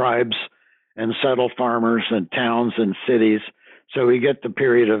tribes and settled farmers and towns and cities. So we get the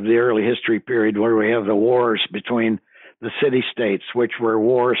period of the early history period where we have the wars between the city-states, which were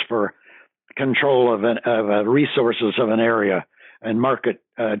wars for control of resources of an area and market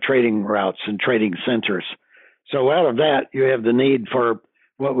trading routes and trading centers. So out of that, you have the need for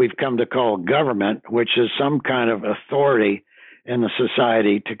what we've come to call government, which is some kind of authority in the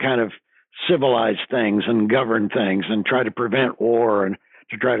society to kind of civilize things and govern things and try to prevent war and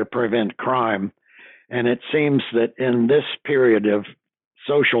to try to prevent crime. And it seems that in this period of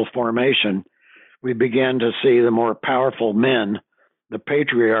social formation, we began to see the more powerful men, the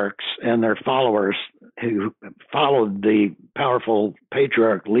patriarchs and their followers who followed the powerful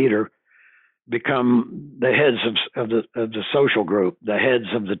patriarch leader, become the heads of the social group, the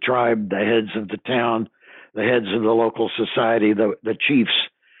heads of the tribe, the heads of the town, the heads of the local society, the chiefs.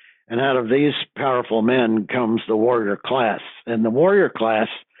 And out of these powerful men comes the warrior class. And the warrior class,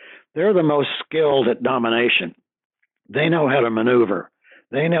 they're the most skilled at domination. They know how to maneuver.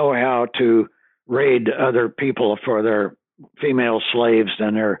 They know how to raid other people for their female slaves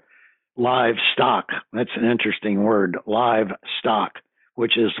and their livestock. That's an interesting word, livestock,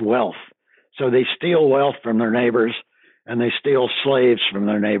 which is wealth. So they steal wealth from their neighbors and they steal slaves from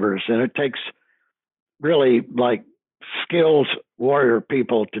their neighbors. And it takes really like skilled warrior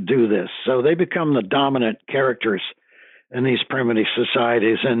people to do this. So they become the dominant characters in these primitive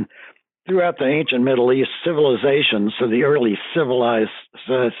societies. And throughout the ancient Middle East civilizations, so the early civilized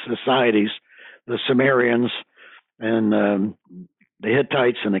societies, the Sumerians and the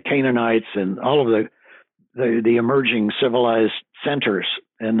Hittites and the Canaanites and all of the emerging civilized centers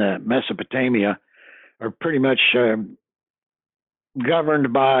in Mesopotamia are pretty much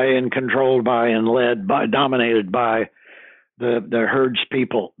governed by and controlled by and led by, dominated by the herds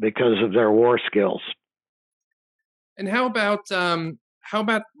people because of their war skills. And how about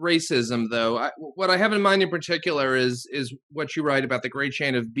racism, though? What I have in mind in particular is what you write about the great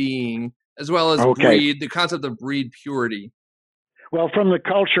chain of being, as well as breed, the concept of breed purity. Well, from the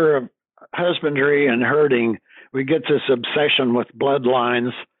culture of husbandry and herding, we get this obsession with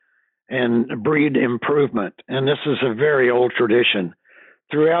bloodlines and breed improvement. And this is a very old tradition.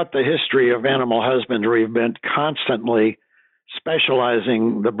 Throughout the history of animal husbandry, we've been constantly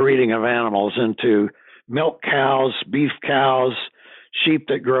specializing the breeding of animals into milk cows, beef cows, sheep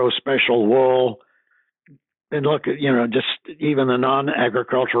that grow special wool. And look at, just even the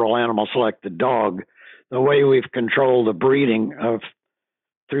non-agricultural animals like the dog, the way we've controlled the breeding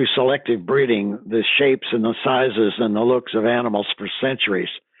through selective breeding, the shapes and the sizes and the looks of animals for centuries.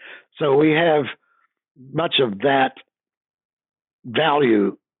 So we have much of that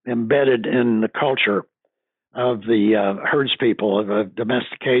value embedded in the culture of the herdspeople of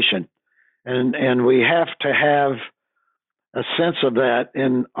domestication. And we have to have a sense of that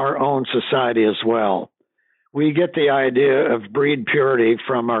in our own society as well. We get the idea of breed purity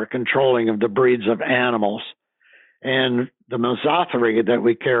from our controlling of the breeds of animals and the misothery that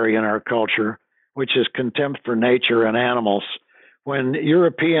we carry in our culture, which is contempt for nature and animals. When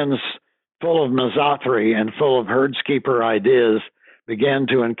Europeans full of misothery and full of herdskeeper ideas began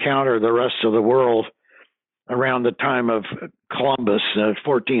to encounter the rest of the world around the time of Columbus,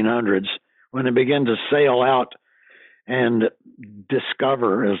 1400s, when they began to sail out and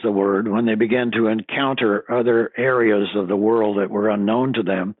discover is the word, when they began to encounter other areas of the world that were unknown to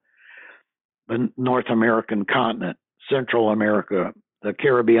them, the North American continent, Central America, the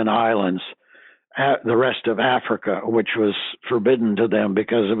Caribbean islands, the rest of Africa, which was forbidden to them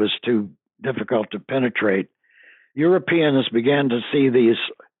because it was too difficult to penetrate. Europeans began to see these,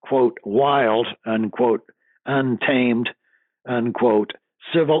 quote, wild, unquote, untamed, unquote,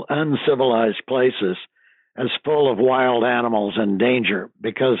 uncivilized places as full of wild animals and danger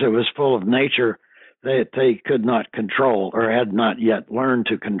because it was full of nature that they could not control or had not yet learned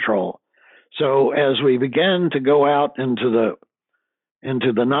to control. So as we began to go out into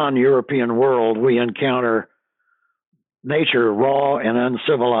the non-European world, we encounter nature raw and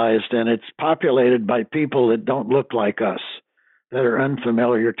uncivilized, and it's populated by people that don't look like us, that are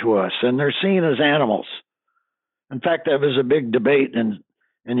unfamiliar to us, and they're seen as animals. In fact, that was a big debate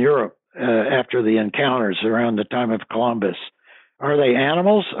in Europe after the encounters around the time of Columbus. Are they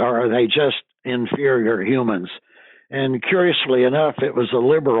animals or are they just inferior humans. And curiously enough, it was the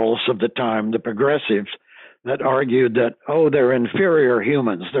liberals of the time, the progressives, that argued that, oh, they're inferior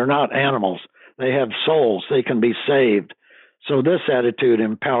humans. They're not animals. They have souls. They can be saved. So this attitude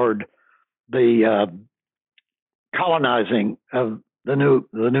empowered the colonizing of the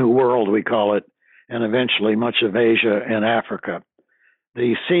new world, we call it, and eventually much of Asia and Africa.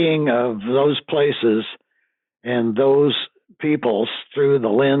 The seeing of those places and those peoples through the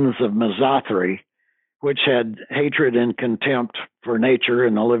lens of Mazathri, which had hatred and contempt for nature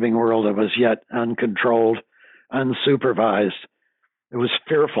and the living world that was yet uncontrolled, unsupervised. It was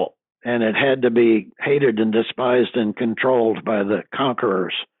fearful, and it had to be hated and despised and controlled by the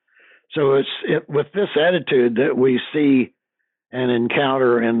conquerors. So it's with this attitude that we see and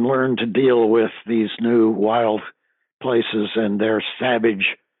encounter and learn to deal with these new wild places and their savage.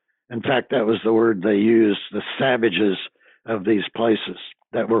 In fact, that was the word they used, the savages of these places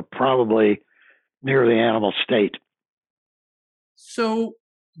that were probably near the animal state. So,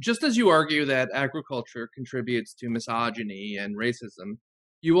 just as you argue that agriculture contributes to misogyny and racism,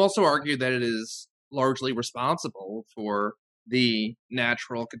 you also argue that it is largely responsible for the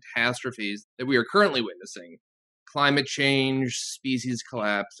natural catastrophes that we are currently witnessing: climate change, species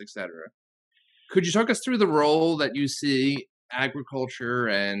collapse, etc. Could you talk us through the role that you see agriculture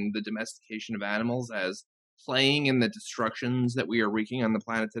and the domestication of animals as playing in the destructions that we are wreaking on the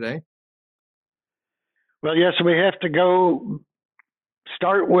planet today? Well, yes, we have to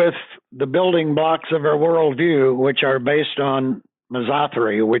start with the building blocks of our worldview, which are based on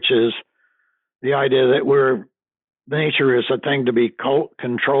Mazathri, which is the idea that nature is a thing to be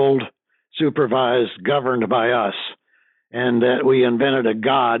controlled, supervised, governed by us, and that we invented a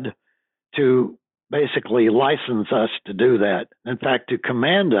God to basically license us to do that. In fact, to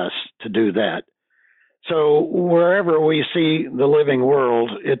command us to do that. So wherever we see the living world,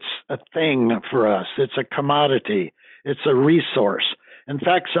 it's a thing for us. It's a commodity. It's a resource. In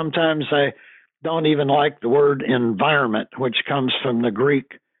fact, sometimes I don't even like the word environment, which comes from the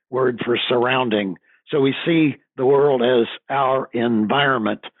Greek word for surrounding. So we see the world as our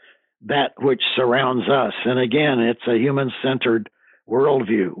environment, that which surrounds us. And again, it's a human-centered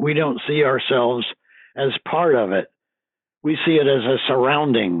worldview. We don't see ourselves as part of it. We see it as a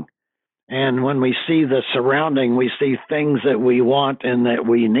surrounding. And when we see the surrounding, we see things that we want and that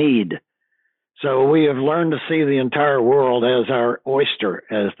we need. So we have learned to see the entire world as our oyster,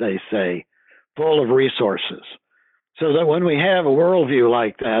 as they say, full of resources. So that when we have a worldview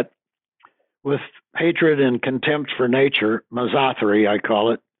like that, with hatred and contempt for nature, Mazathri, I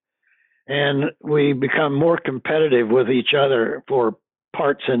call it, and we become more competitive with each other for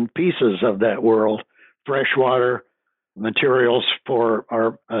parts and pieces of that world, fresh water, materials for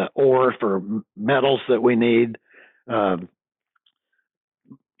our ore, for metals that we need,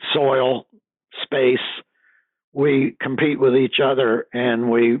 soil, space. We compete with each other, and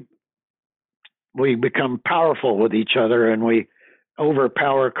we become powerful with each other, and we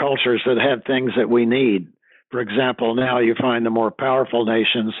overpower cultures that have things that we need. For example, now you find the more powerful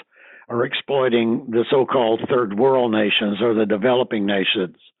nations are exploiting the so-called third world nations or the developing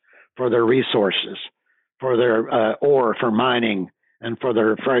nations for their resources, for their ore, for mining, and for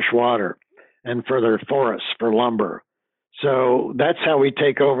their fresh water, and for their forests, for lumber. So that's how we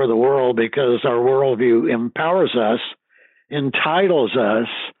take over the world, because our worldview empowers us, entitles us,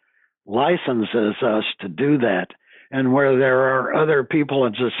 licenses us to do that. And where there are other people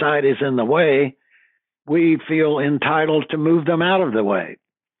and societies in the way, we feel entitled to move them out of the way.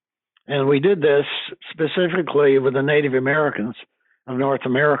 And we did this specifically with the Native Americans of North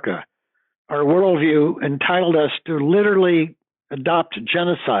America. Our worldview entitled us to literally adopt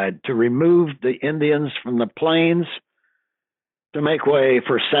genocide, to remove the Indians from the plains, to make way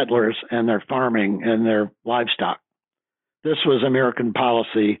for settlers and their farming and their livestock. This was American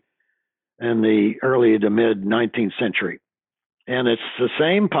policy in the early to mid 19th century. And it's the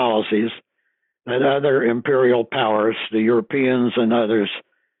same policies that other imperial powers, the Europeans and others,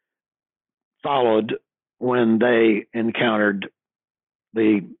 followed when they encountered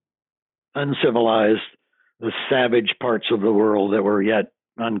the uncivilized, the savage parts of the world that were yet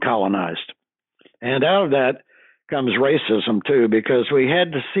uncolonized. And out of that comes racism too, because we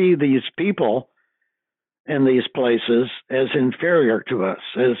had to see these people in these places as inferior to us,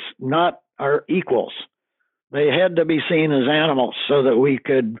 as not our equals. They had to be seen as animals so that we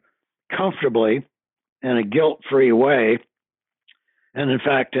could comfortably, in a guilt-free way, and in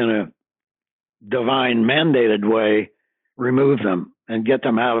fact in a divine mandated way, remove them and get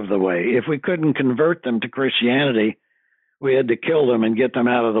them out of the way. If we couldn't convert them to Christianity, we had to kill them and get them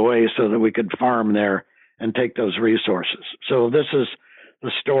out of the way so that we could farm there and take those resources. So this is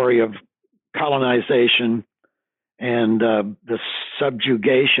the story of colonization and the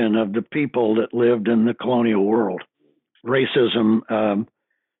subjugation of the people that lived in the colonial world. Racism,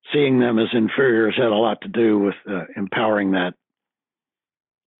 seeing them as inferiors, had a lot to do with empowering that.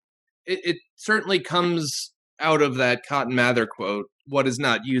 It certainly comes out of that Cotton Mather quote, "What is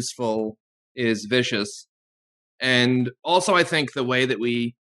not useful is vicious." And also, I think the way that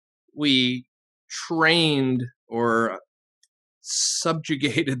we trained or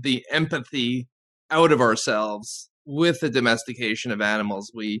subjugated the empathy out of ourselves with the domestication of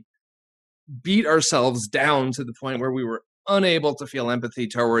animals. We beat ourselves down to the point where we were unable to feel empathy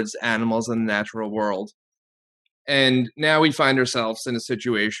towards animals in the natural world. And now we find ourselves in a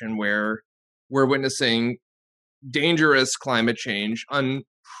situation where we're witnessing dangerous climate change,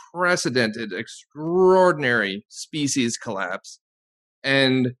 unprecedented, extraordinary species collapse.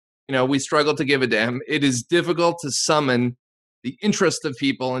 And, we struggle to give a damn. It is difficult to summon the interest of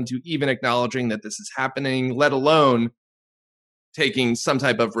people into even acknowledging that this is happening, let alone taking some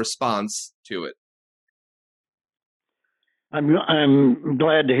type of response to it. I'm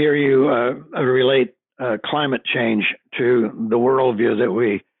glad to hear you relate climate change to the worldview that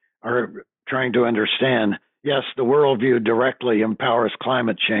we are trying to understand. Yes, the worldview directly empowers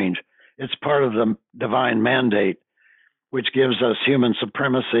climate change. It's part of the divine mandate, which gives us human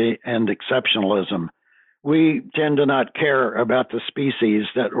supremacy and exceptionalism. We tend to not care about the species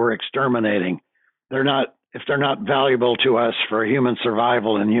that we're exterminating. If they're not valuable to us for human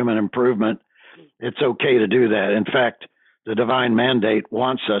survival and human improvement, it's okay to do that. In fact, the divine mandate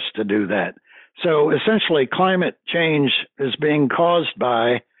wants us to do that. So essentially, climate change is being caused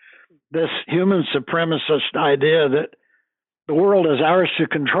by this human supremacist idea that the world is ours to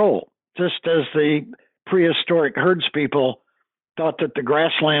control, just as the prehistoric herds people thought that the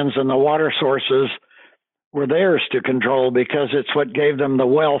grasslands and the water sources were theirs to control because it's what gave them the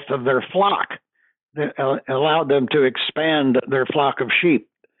wealth of their flock, that allowed them to expand their flock of sheep.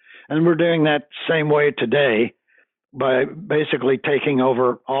 And we're doing that same way today by basically taking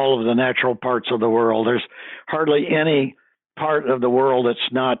over all of the natural parts of the world. There's hardly any part of the world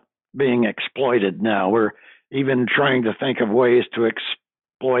that's not being exploited now. We're even trying to think of ways to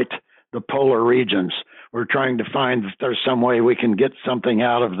exploit the polar regions. We're trying to find if there's some way we can get something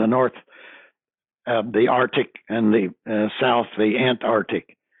out of the north, the Arctic, and the south, the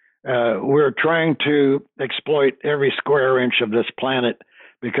Antarctic. We're trying to exploit every square inch of this planet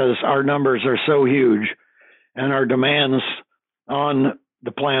because our numbers are so huge and our demands on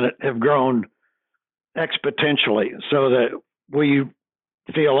the planet have grown exponentially, so that we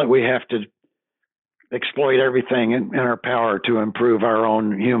feel that we have to exploit everything in our power to improve our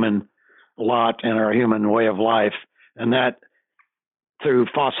own human lot and our human way of life. And that through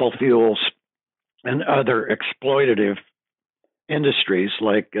fossil fuels and other exploitative industries,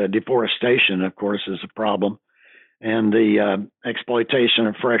 like deforestation, of course, is a problem, and the exploitation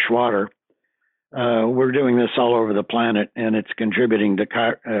of fresh water. We're doing this all over the planet, and it's contributing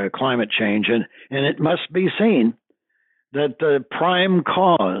to climate change. And it must be seen that the prime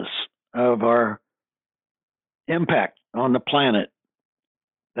cause of our impact on the planet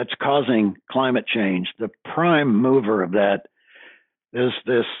that's causing climate change, the prime mover of that is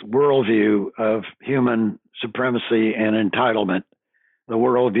this worldview of human supremacy and entitlement, the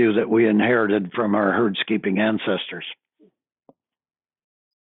worldview that we inherited from our herdskeeping ancestors.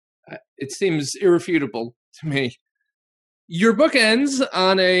 It seems irrefutable to me. Your book ends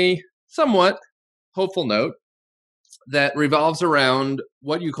on a somewhat hopeful note that revolves around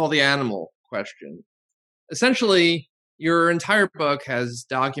what you call the animal question. Essentially, your entire book has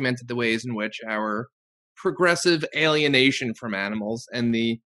documented the ways in which our progressive alienation from animals and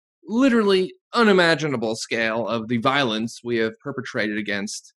the literally unimaginable scale of the violence we have perpetrated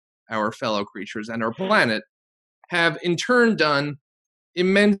against our fellow creatures and our planet have in turn done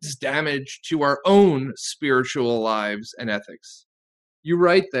immense damage to our own spiritual lives and ethics. You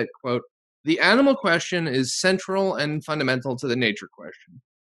write that, quote, "The animal question is central and fundamental to the nature question.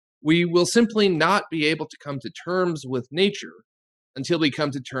 We will simply not be able to come to terms with nature until we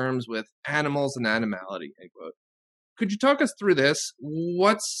come to terms with animals and animality," end quote. Could you talk us through this?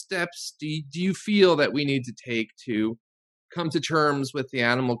 What steps do you feel that we need to take to come to terms with the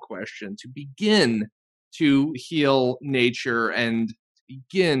animal question, to begin to heal nature and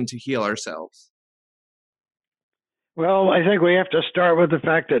begin to heal ourselves? Well, I think we have to start with the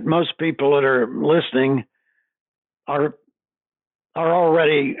fact that most people that are listening are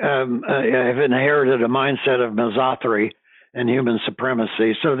already have inherited a mindset of misothery and human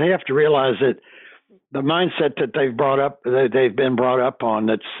supremacy. So they have to realize that the mindset that they've been brought up on,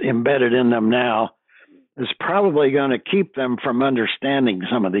 that's embedded in them now, is probably going to keep them from understanding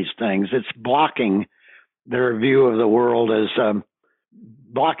some of these things. It's blocking their view of the world, as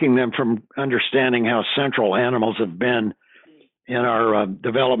blocking them from understanding how central animals have been in our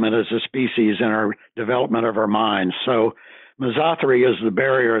development as a species, in our development of our minds. So misothory is the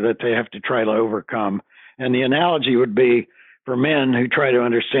barrier that they have to try to overcome. And the analogy would be for men who try to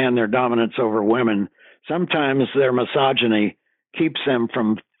understand their dominance over women, sometimes their misogyny keeps them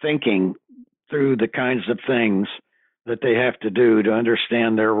from thinking through the kinds of things that they have to do to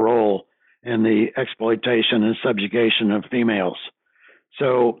understand their role in the exploitation and subjugation of females.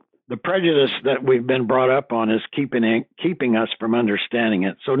 So the prejudice that we've been brought up on is keeping us from understanding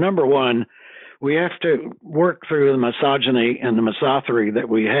it. So number one, we have to work through the misogyny and the misothory that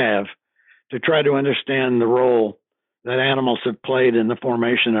we have to try to understand the role that animals have played in the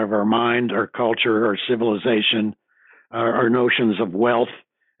formation of our mind, our culture, our civilization, our notions of wealth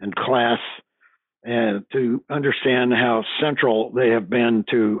and class, and to understand how central they have been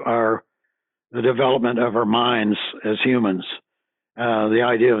to the development of our minds as humans. The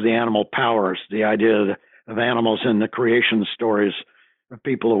idea of the animal powers, the idea of animals in the creation stories of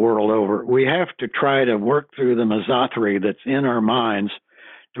people the world over. We have to try to work through the misothory that's in our minds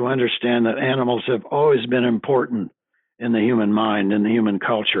to understand that animals have always been important in the human mind, in the human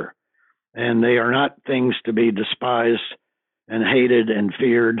culture. And they are not things to be despised and hated and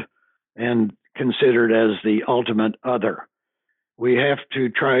feared and considered as the ultimate other. We have to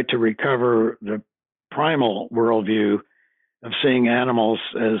try to recover the primal worldview of seeing animals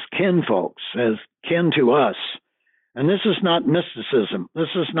as kinfolks, as kin to us. And this is not mysticism. This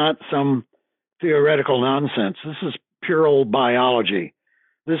is not some theoretical nonsense. This is pure old biology.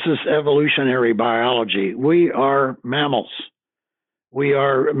 This is evolutionary biology. We are mammals. We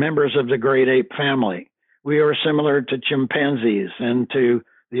are members of the great ape family. We are similar to chimpanzees and to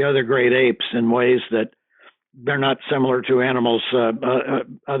the other great apes in ways that they're not similar to animals,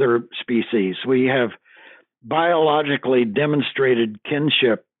 other species. We have biologically demonstrated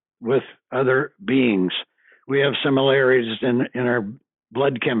kinship with other beings. We have similarities in our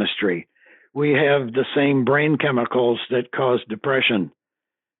blood chemistry. We have the same brain chemicals that cause depression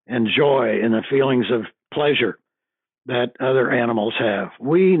and joy and the feelings of pleasure that other animals have.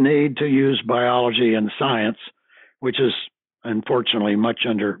 We need to use biology and science, which is unfortunately much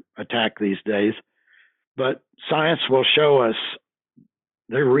under attack these days, but science will show us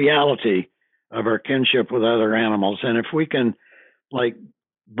the reality of our kinship with other animals. And if we can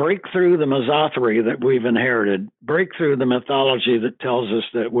break through the misothory that we've inherited, break through the mythology that tells us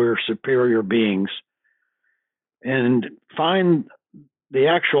that we're superior beings, and find the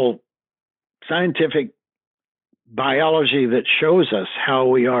actual scientific biology that shows us how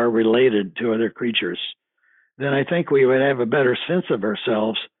we are related to other creatures, then I think we would have a better sense of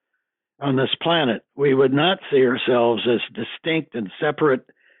ourselves on this planet. We would not see ourselves as distinct and separate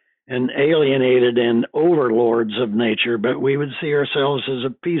and alienated and overlords of nature, but we would see ourselves as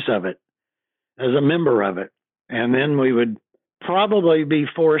a piece of it, as a member of it. And then we would probably be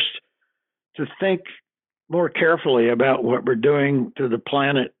forced to think more carefully about what we're doing to the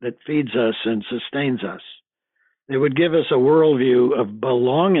planet that feeds us and sustains us. It would give us a worldview of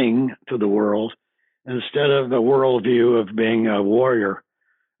belonging to the world instead of a worldview of being a warrior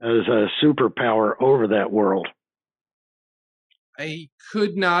as a superpower over that world. I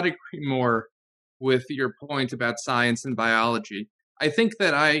could not agree more with your point about science and biology. I think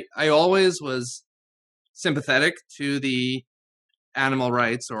that I always was sympathetic to the animal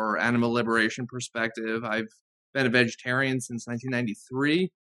rights or animal liberation perspective. I've been a vegetarian since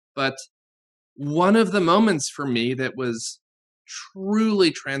 1993, but one of the moments for me that was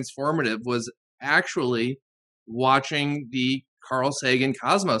truly transformative was actually watching the Carl Sagan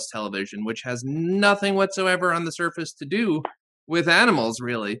Cosmos television, which has nothing whatsoever on the surface to do with animals,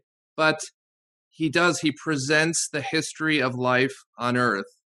 really. But he presents the history of life on Earth,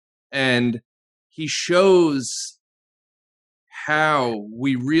 and he shows how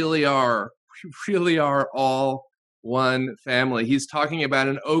we really are all one family. He's talking about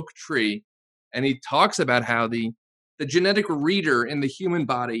an oak tree, and he talks about how the genetic reader in the human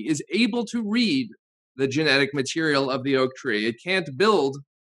body is able to read the genetic material of the oak tree. It can't build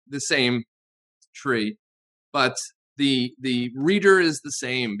the same tree, but the reader is the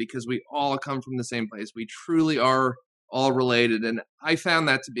same because we all come from the same place. We truly are all related. And I found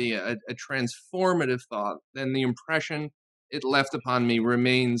that to be a transformative thought. And the impression it left upon me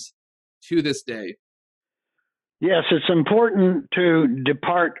remains to this day. Yes, it's important to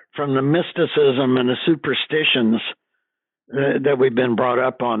depart from the mysticism and the superstitions that we've been brought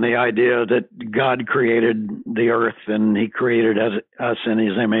up on, the idea that God created the earth and he created us in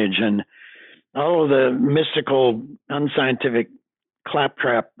his image, and all of the mystical, unscientific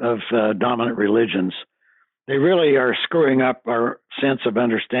claptrap of dominant religions. They really are screwing up our sense of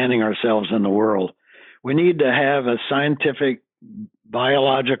understanding ourselves in the world. We need to have a scientific,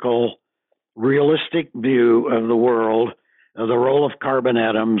 biological, realistic view of the world, of the role of carbon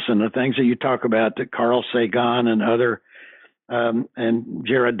atoms, and the things that you talk about that Carl Sagan and and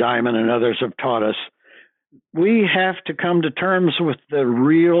Jared Diamond and others have taught us. We have to come to terms with the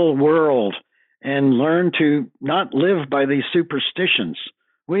real world and learn to not live by these superstitions.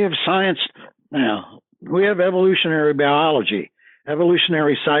 We have science now. We have evolutionary biology,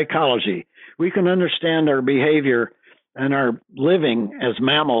 evolutionary psychology. We can understand our behavior and our living as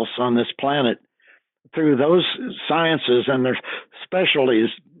mammals on this planet through those sciences and their specialties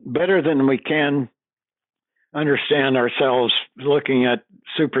better than we can understand ourselves looking at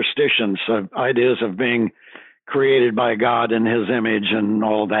superstitions of ideas of being created by God in his image and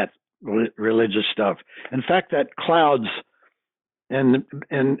all that religious stuff. In fact, that clouds and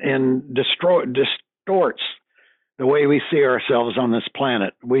distorts the way we see ourselves on this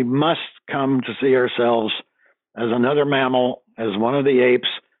planet. We must come to see ourselves as another mammal, as one of the apes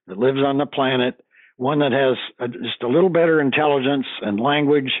that lives on the planet, one that has just a little better intelligence and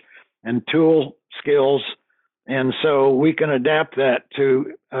language and tool skills. And so we can adapt that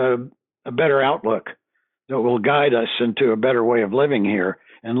to a better outlook that will guide us into a better way of living here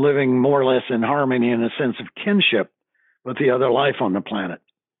and living more or less in harmony and a sense of kinship with the other life on the planet.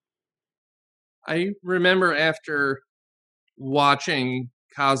 I remember after watching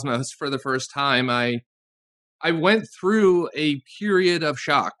Cosmos for the first time, I went through a period of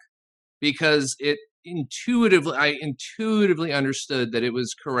shock because I intuitively understood that it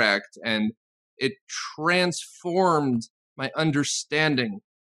was correct, and it transformed my understanding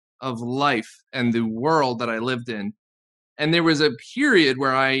of life and the world that I lived in. And there was a period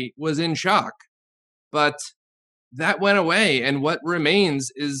where I was in shock, but that went away. And what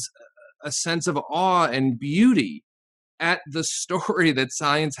remains is a sense of awe and beauty at the story that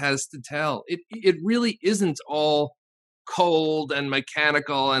science has to tell. It really isn't all cold and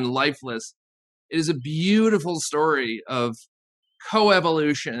mechanical and lifeless. It is a beautiful story of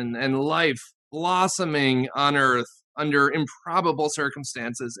coevolution and life blossoming on Earth under improbable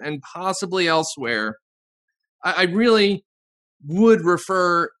circumstances and possibly elsewhere. I really would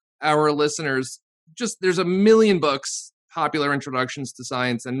refer our listeners, there's a million books, popular introductions to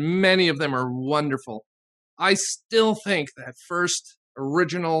science, and many of them are wonderful. I still think that first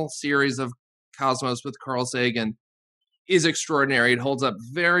original series of Cosmos with Carl Sagan is extraordinary. It holds up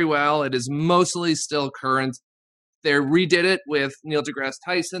very well. It is mostly still current. They redid it with Neil deGrasse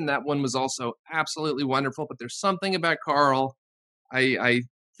Tyson. That one was also absolutely wonderful, but there's something about Carl. I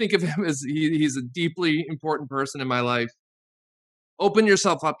think of him as he's a deeply important person in my life. Open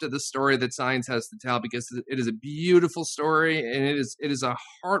yourself up to the story that science has to tell, because it is a beautiful story, and it is a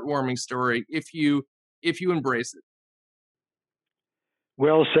heartwarming story if you embrace it.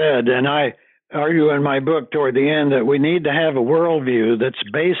 Well said. And I argue in my book toward the end that we need to have a worldview that's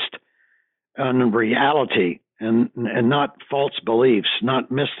based on reality and not false beliefs,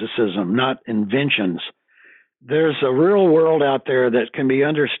 not mysticism, not inventions. There's a real world out there that can be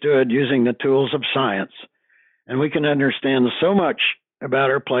understood using the tools of science. And we can understand so much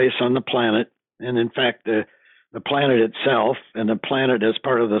about our place on the planet. And in fact, the planet itself, and the planet as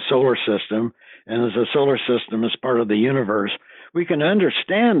part of the solar system, and as the solar system as part of the universe, we can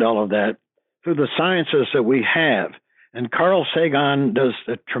understand all of that through the sciences that we have. And Carl Sagan does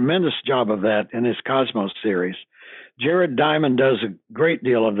a tremendous job of that in his Cosmos series. Jared Diamond does a great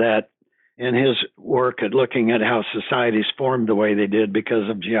deal of that in his work at looking at how societies formed the way they did because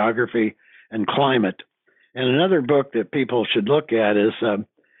of geography and climate. And another book that people should look at is Yuval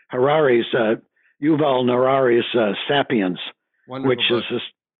Harari's *Sapiens*, which is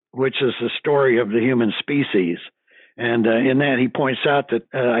the story of the human species. And in that, he points out that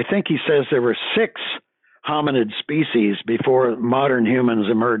I think he says there were 6 hominid species before modern humans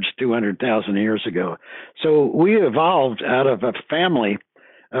emerged 200,000 years ago. So we evolved out of a family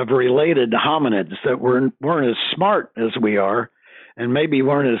of related hominids that weren't as smart as we are, and maybe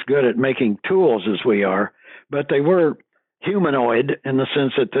weren't as good at making tools as we are, but they were humanoid in the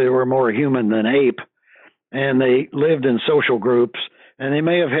sense that they were more human than ape, and they lived in social groups, and they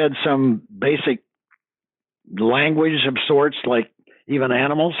may have had some basic language of sorts, like even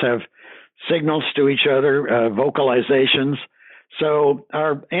animals have signals to each other, vocalizations. So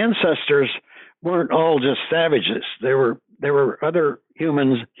our ancestors weren't all just savages. There were other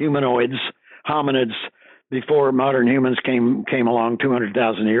humanoids, hominids, before modern humans came along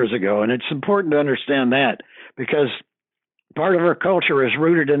 200,000 years ago. And it's important to understand that, because part of our culture is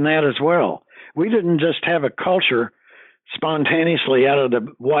rooted in that as well. We didn't just have a culture spontaneously out of the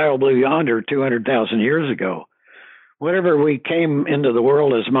wild blue yonder 200,000 years ago. Whatever we came into the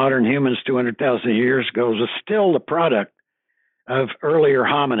world as modern humans 200,000 years ago was still the product of earlier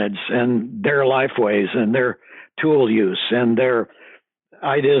hominids and their lifeways and their tool use and their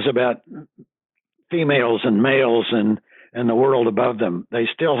ideas about females and males and the world above them. They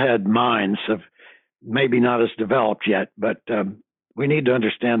still had minds of maybe not as developed yet, but we need to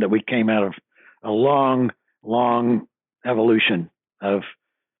understand that we came out of a long, long evolution of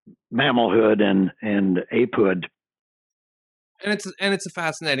mammalhood and apehood. And it's a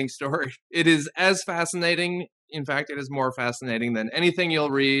fascinating story. It is as fascinating. In fact, it is more fascinating than anything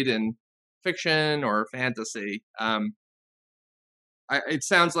you'll read in fiction or fantasy. It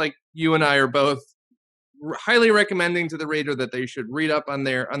sounds like you and I are both highly recommending to the reader that they should read up on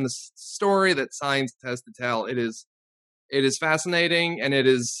the story that science has to tell. It is fascinating, and it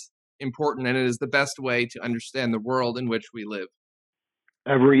is important, and it is the best way to understand the world in which we live.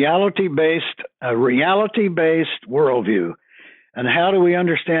 A reality-based worldview. And how do we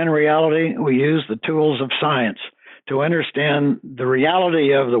understand reality? We use the tools of science to understand the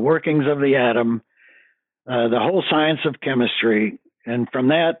reality of the workings of the atom, the whole science of chemistry. And from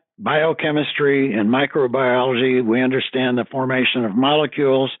that, biochemistry and microbiology, we understand the formation of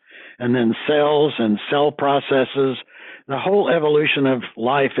molecules and then cells and cell processes, the whole evolution of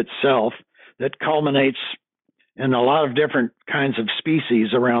life itself that culminates in a lot of different kinds of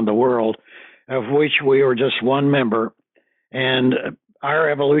species around the world, of which we are just one member. And our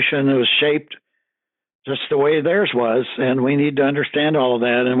evolution was shaped just the way theirs was, and we need to understand all of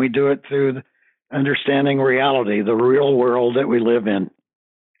that, and we do it through understanding reality, the real world that we live in.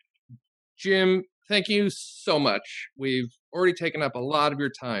 Jim, thank you so much. We've already taken up a lot of your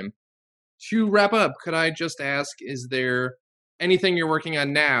time. To wrap up, could I just ask, is there anything you're working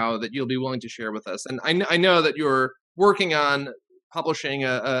on now that you'll be willing to share with us? And I know that you're working on publishing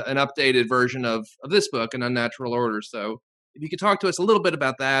an updated version of this book, An Unnatural Order, so if you could talk to us a little bit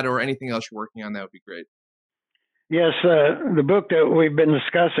about that or anything else you're working on, that would be great. Yes, the book that we've been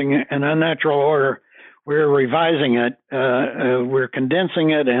discussing, An Unnatural Order, we're revising it. We're condensing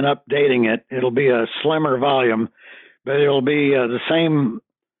it and updating it. It'll be a slimmer volume, but it'll be the same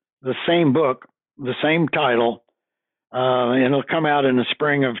book, the same title, and it'll come out in the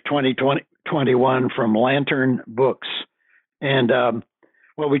spring of 2021 from Lantern Books. And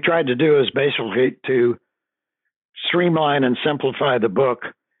what we tried to do is basically to streamline and simplify the book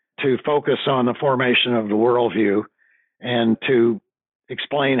to focus on the formation of the worldview and to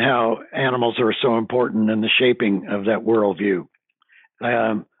explain how animals are so important in the shaping of that worldview.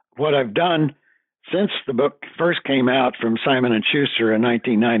 What I've done since the book first came out from Simon & Schuster in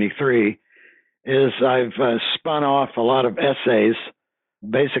 1993 is I've spun off a lot of essays,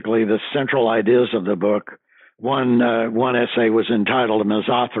 basically the central ideas of the book. One essay was entitled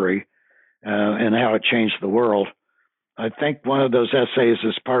Mesothery and How It Changed the World. I think one of those essays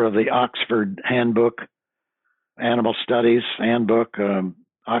is part of the Oxford Handbook, Animal Studies Handbook.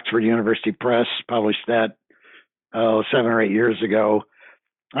 Oxford University Press published that 7 or 8 years ago.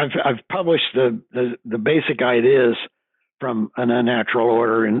 I've published the basic ideas from An Unnatural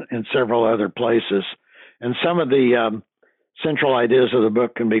Order in several other places, and some of the central ideas of the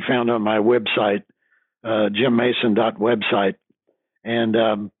book can be found on my website, jimmason.website,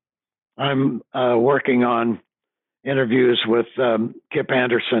 and I'm working on interviews with Kip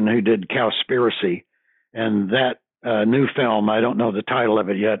Anderson, who did Cowspiracy, and that new film, I don't know the title of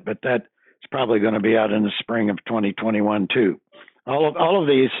it yet, but that's probably going to be out in the spring of 2021 too. All of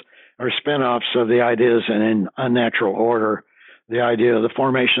these are spin-offs of the ideas in An Unnatural Order, the idea of the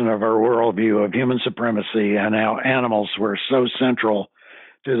formation of our worldview of human supremacy and how animals were so central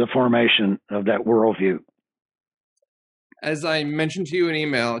to the formation of that worldview. As I mentioned to you in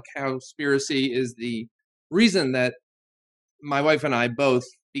email, Cowspiracy is the reason that my wife and I both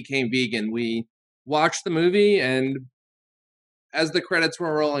became vegan. We watched the movie, and as the credits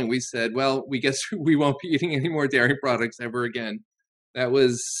were rolling, we said, well, we guess we won't be eating any more dairy products ever again. That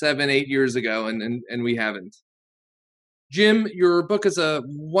was 7-8 years ago, and we haven't. Jim, your book is a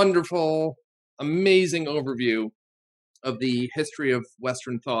wonderful, amazing overview of the history of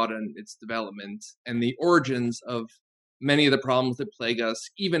Western thought and its development and the origins of many of the problems that plague us,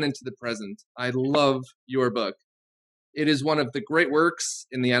 even into the present. I love your book. It is one of the great works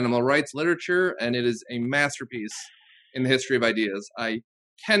in the animal rights literature, and it is a masterpiece in the history of ideas. I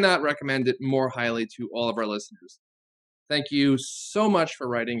cannot recommend it more highly to all of our listeners. Thank you so much for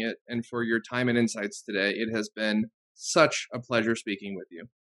writing it and for your time and insights today. It has been such a pleasure speaking with you.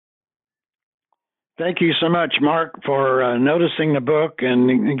 Thank you so much, Mark, for noticing the book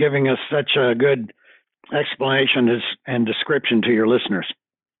and giving us such a good explanation and description to your listeners.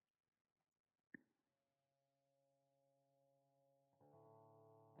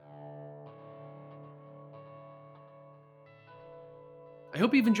 I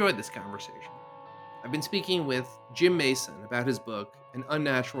hope you've enjoyed this conversation. I've been speaking with Jim Mason about his book, An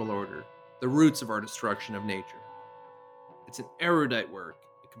Unnatural Order: The Roots of Our Destruction of Nature. It's an erudite work,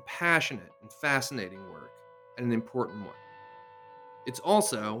 a compassionate and fascinating work, and an important one. It's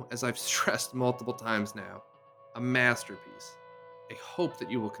also, as I've stressed multiple times now, a masterpiece. I hope that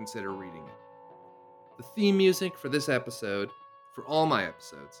you will consider reading it. The theme music for this episode, for all my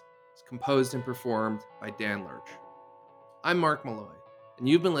episodes, is composed and performed by Dan Lurch. I'm Mark Malloy, and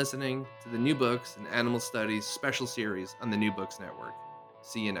you've been listening to the New Books in Animal Studies special series on the New Books Network.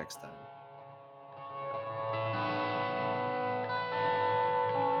 See you next time.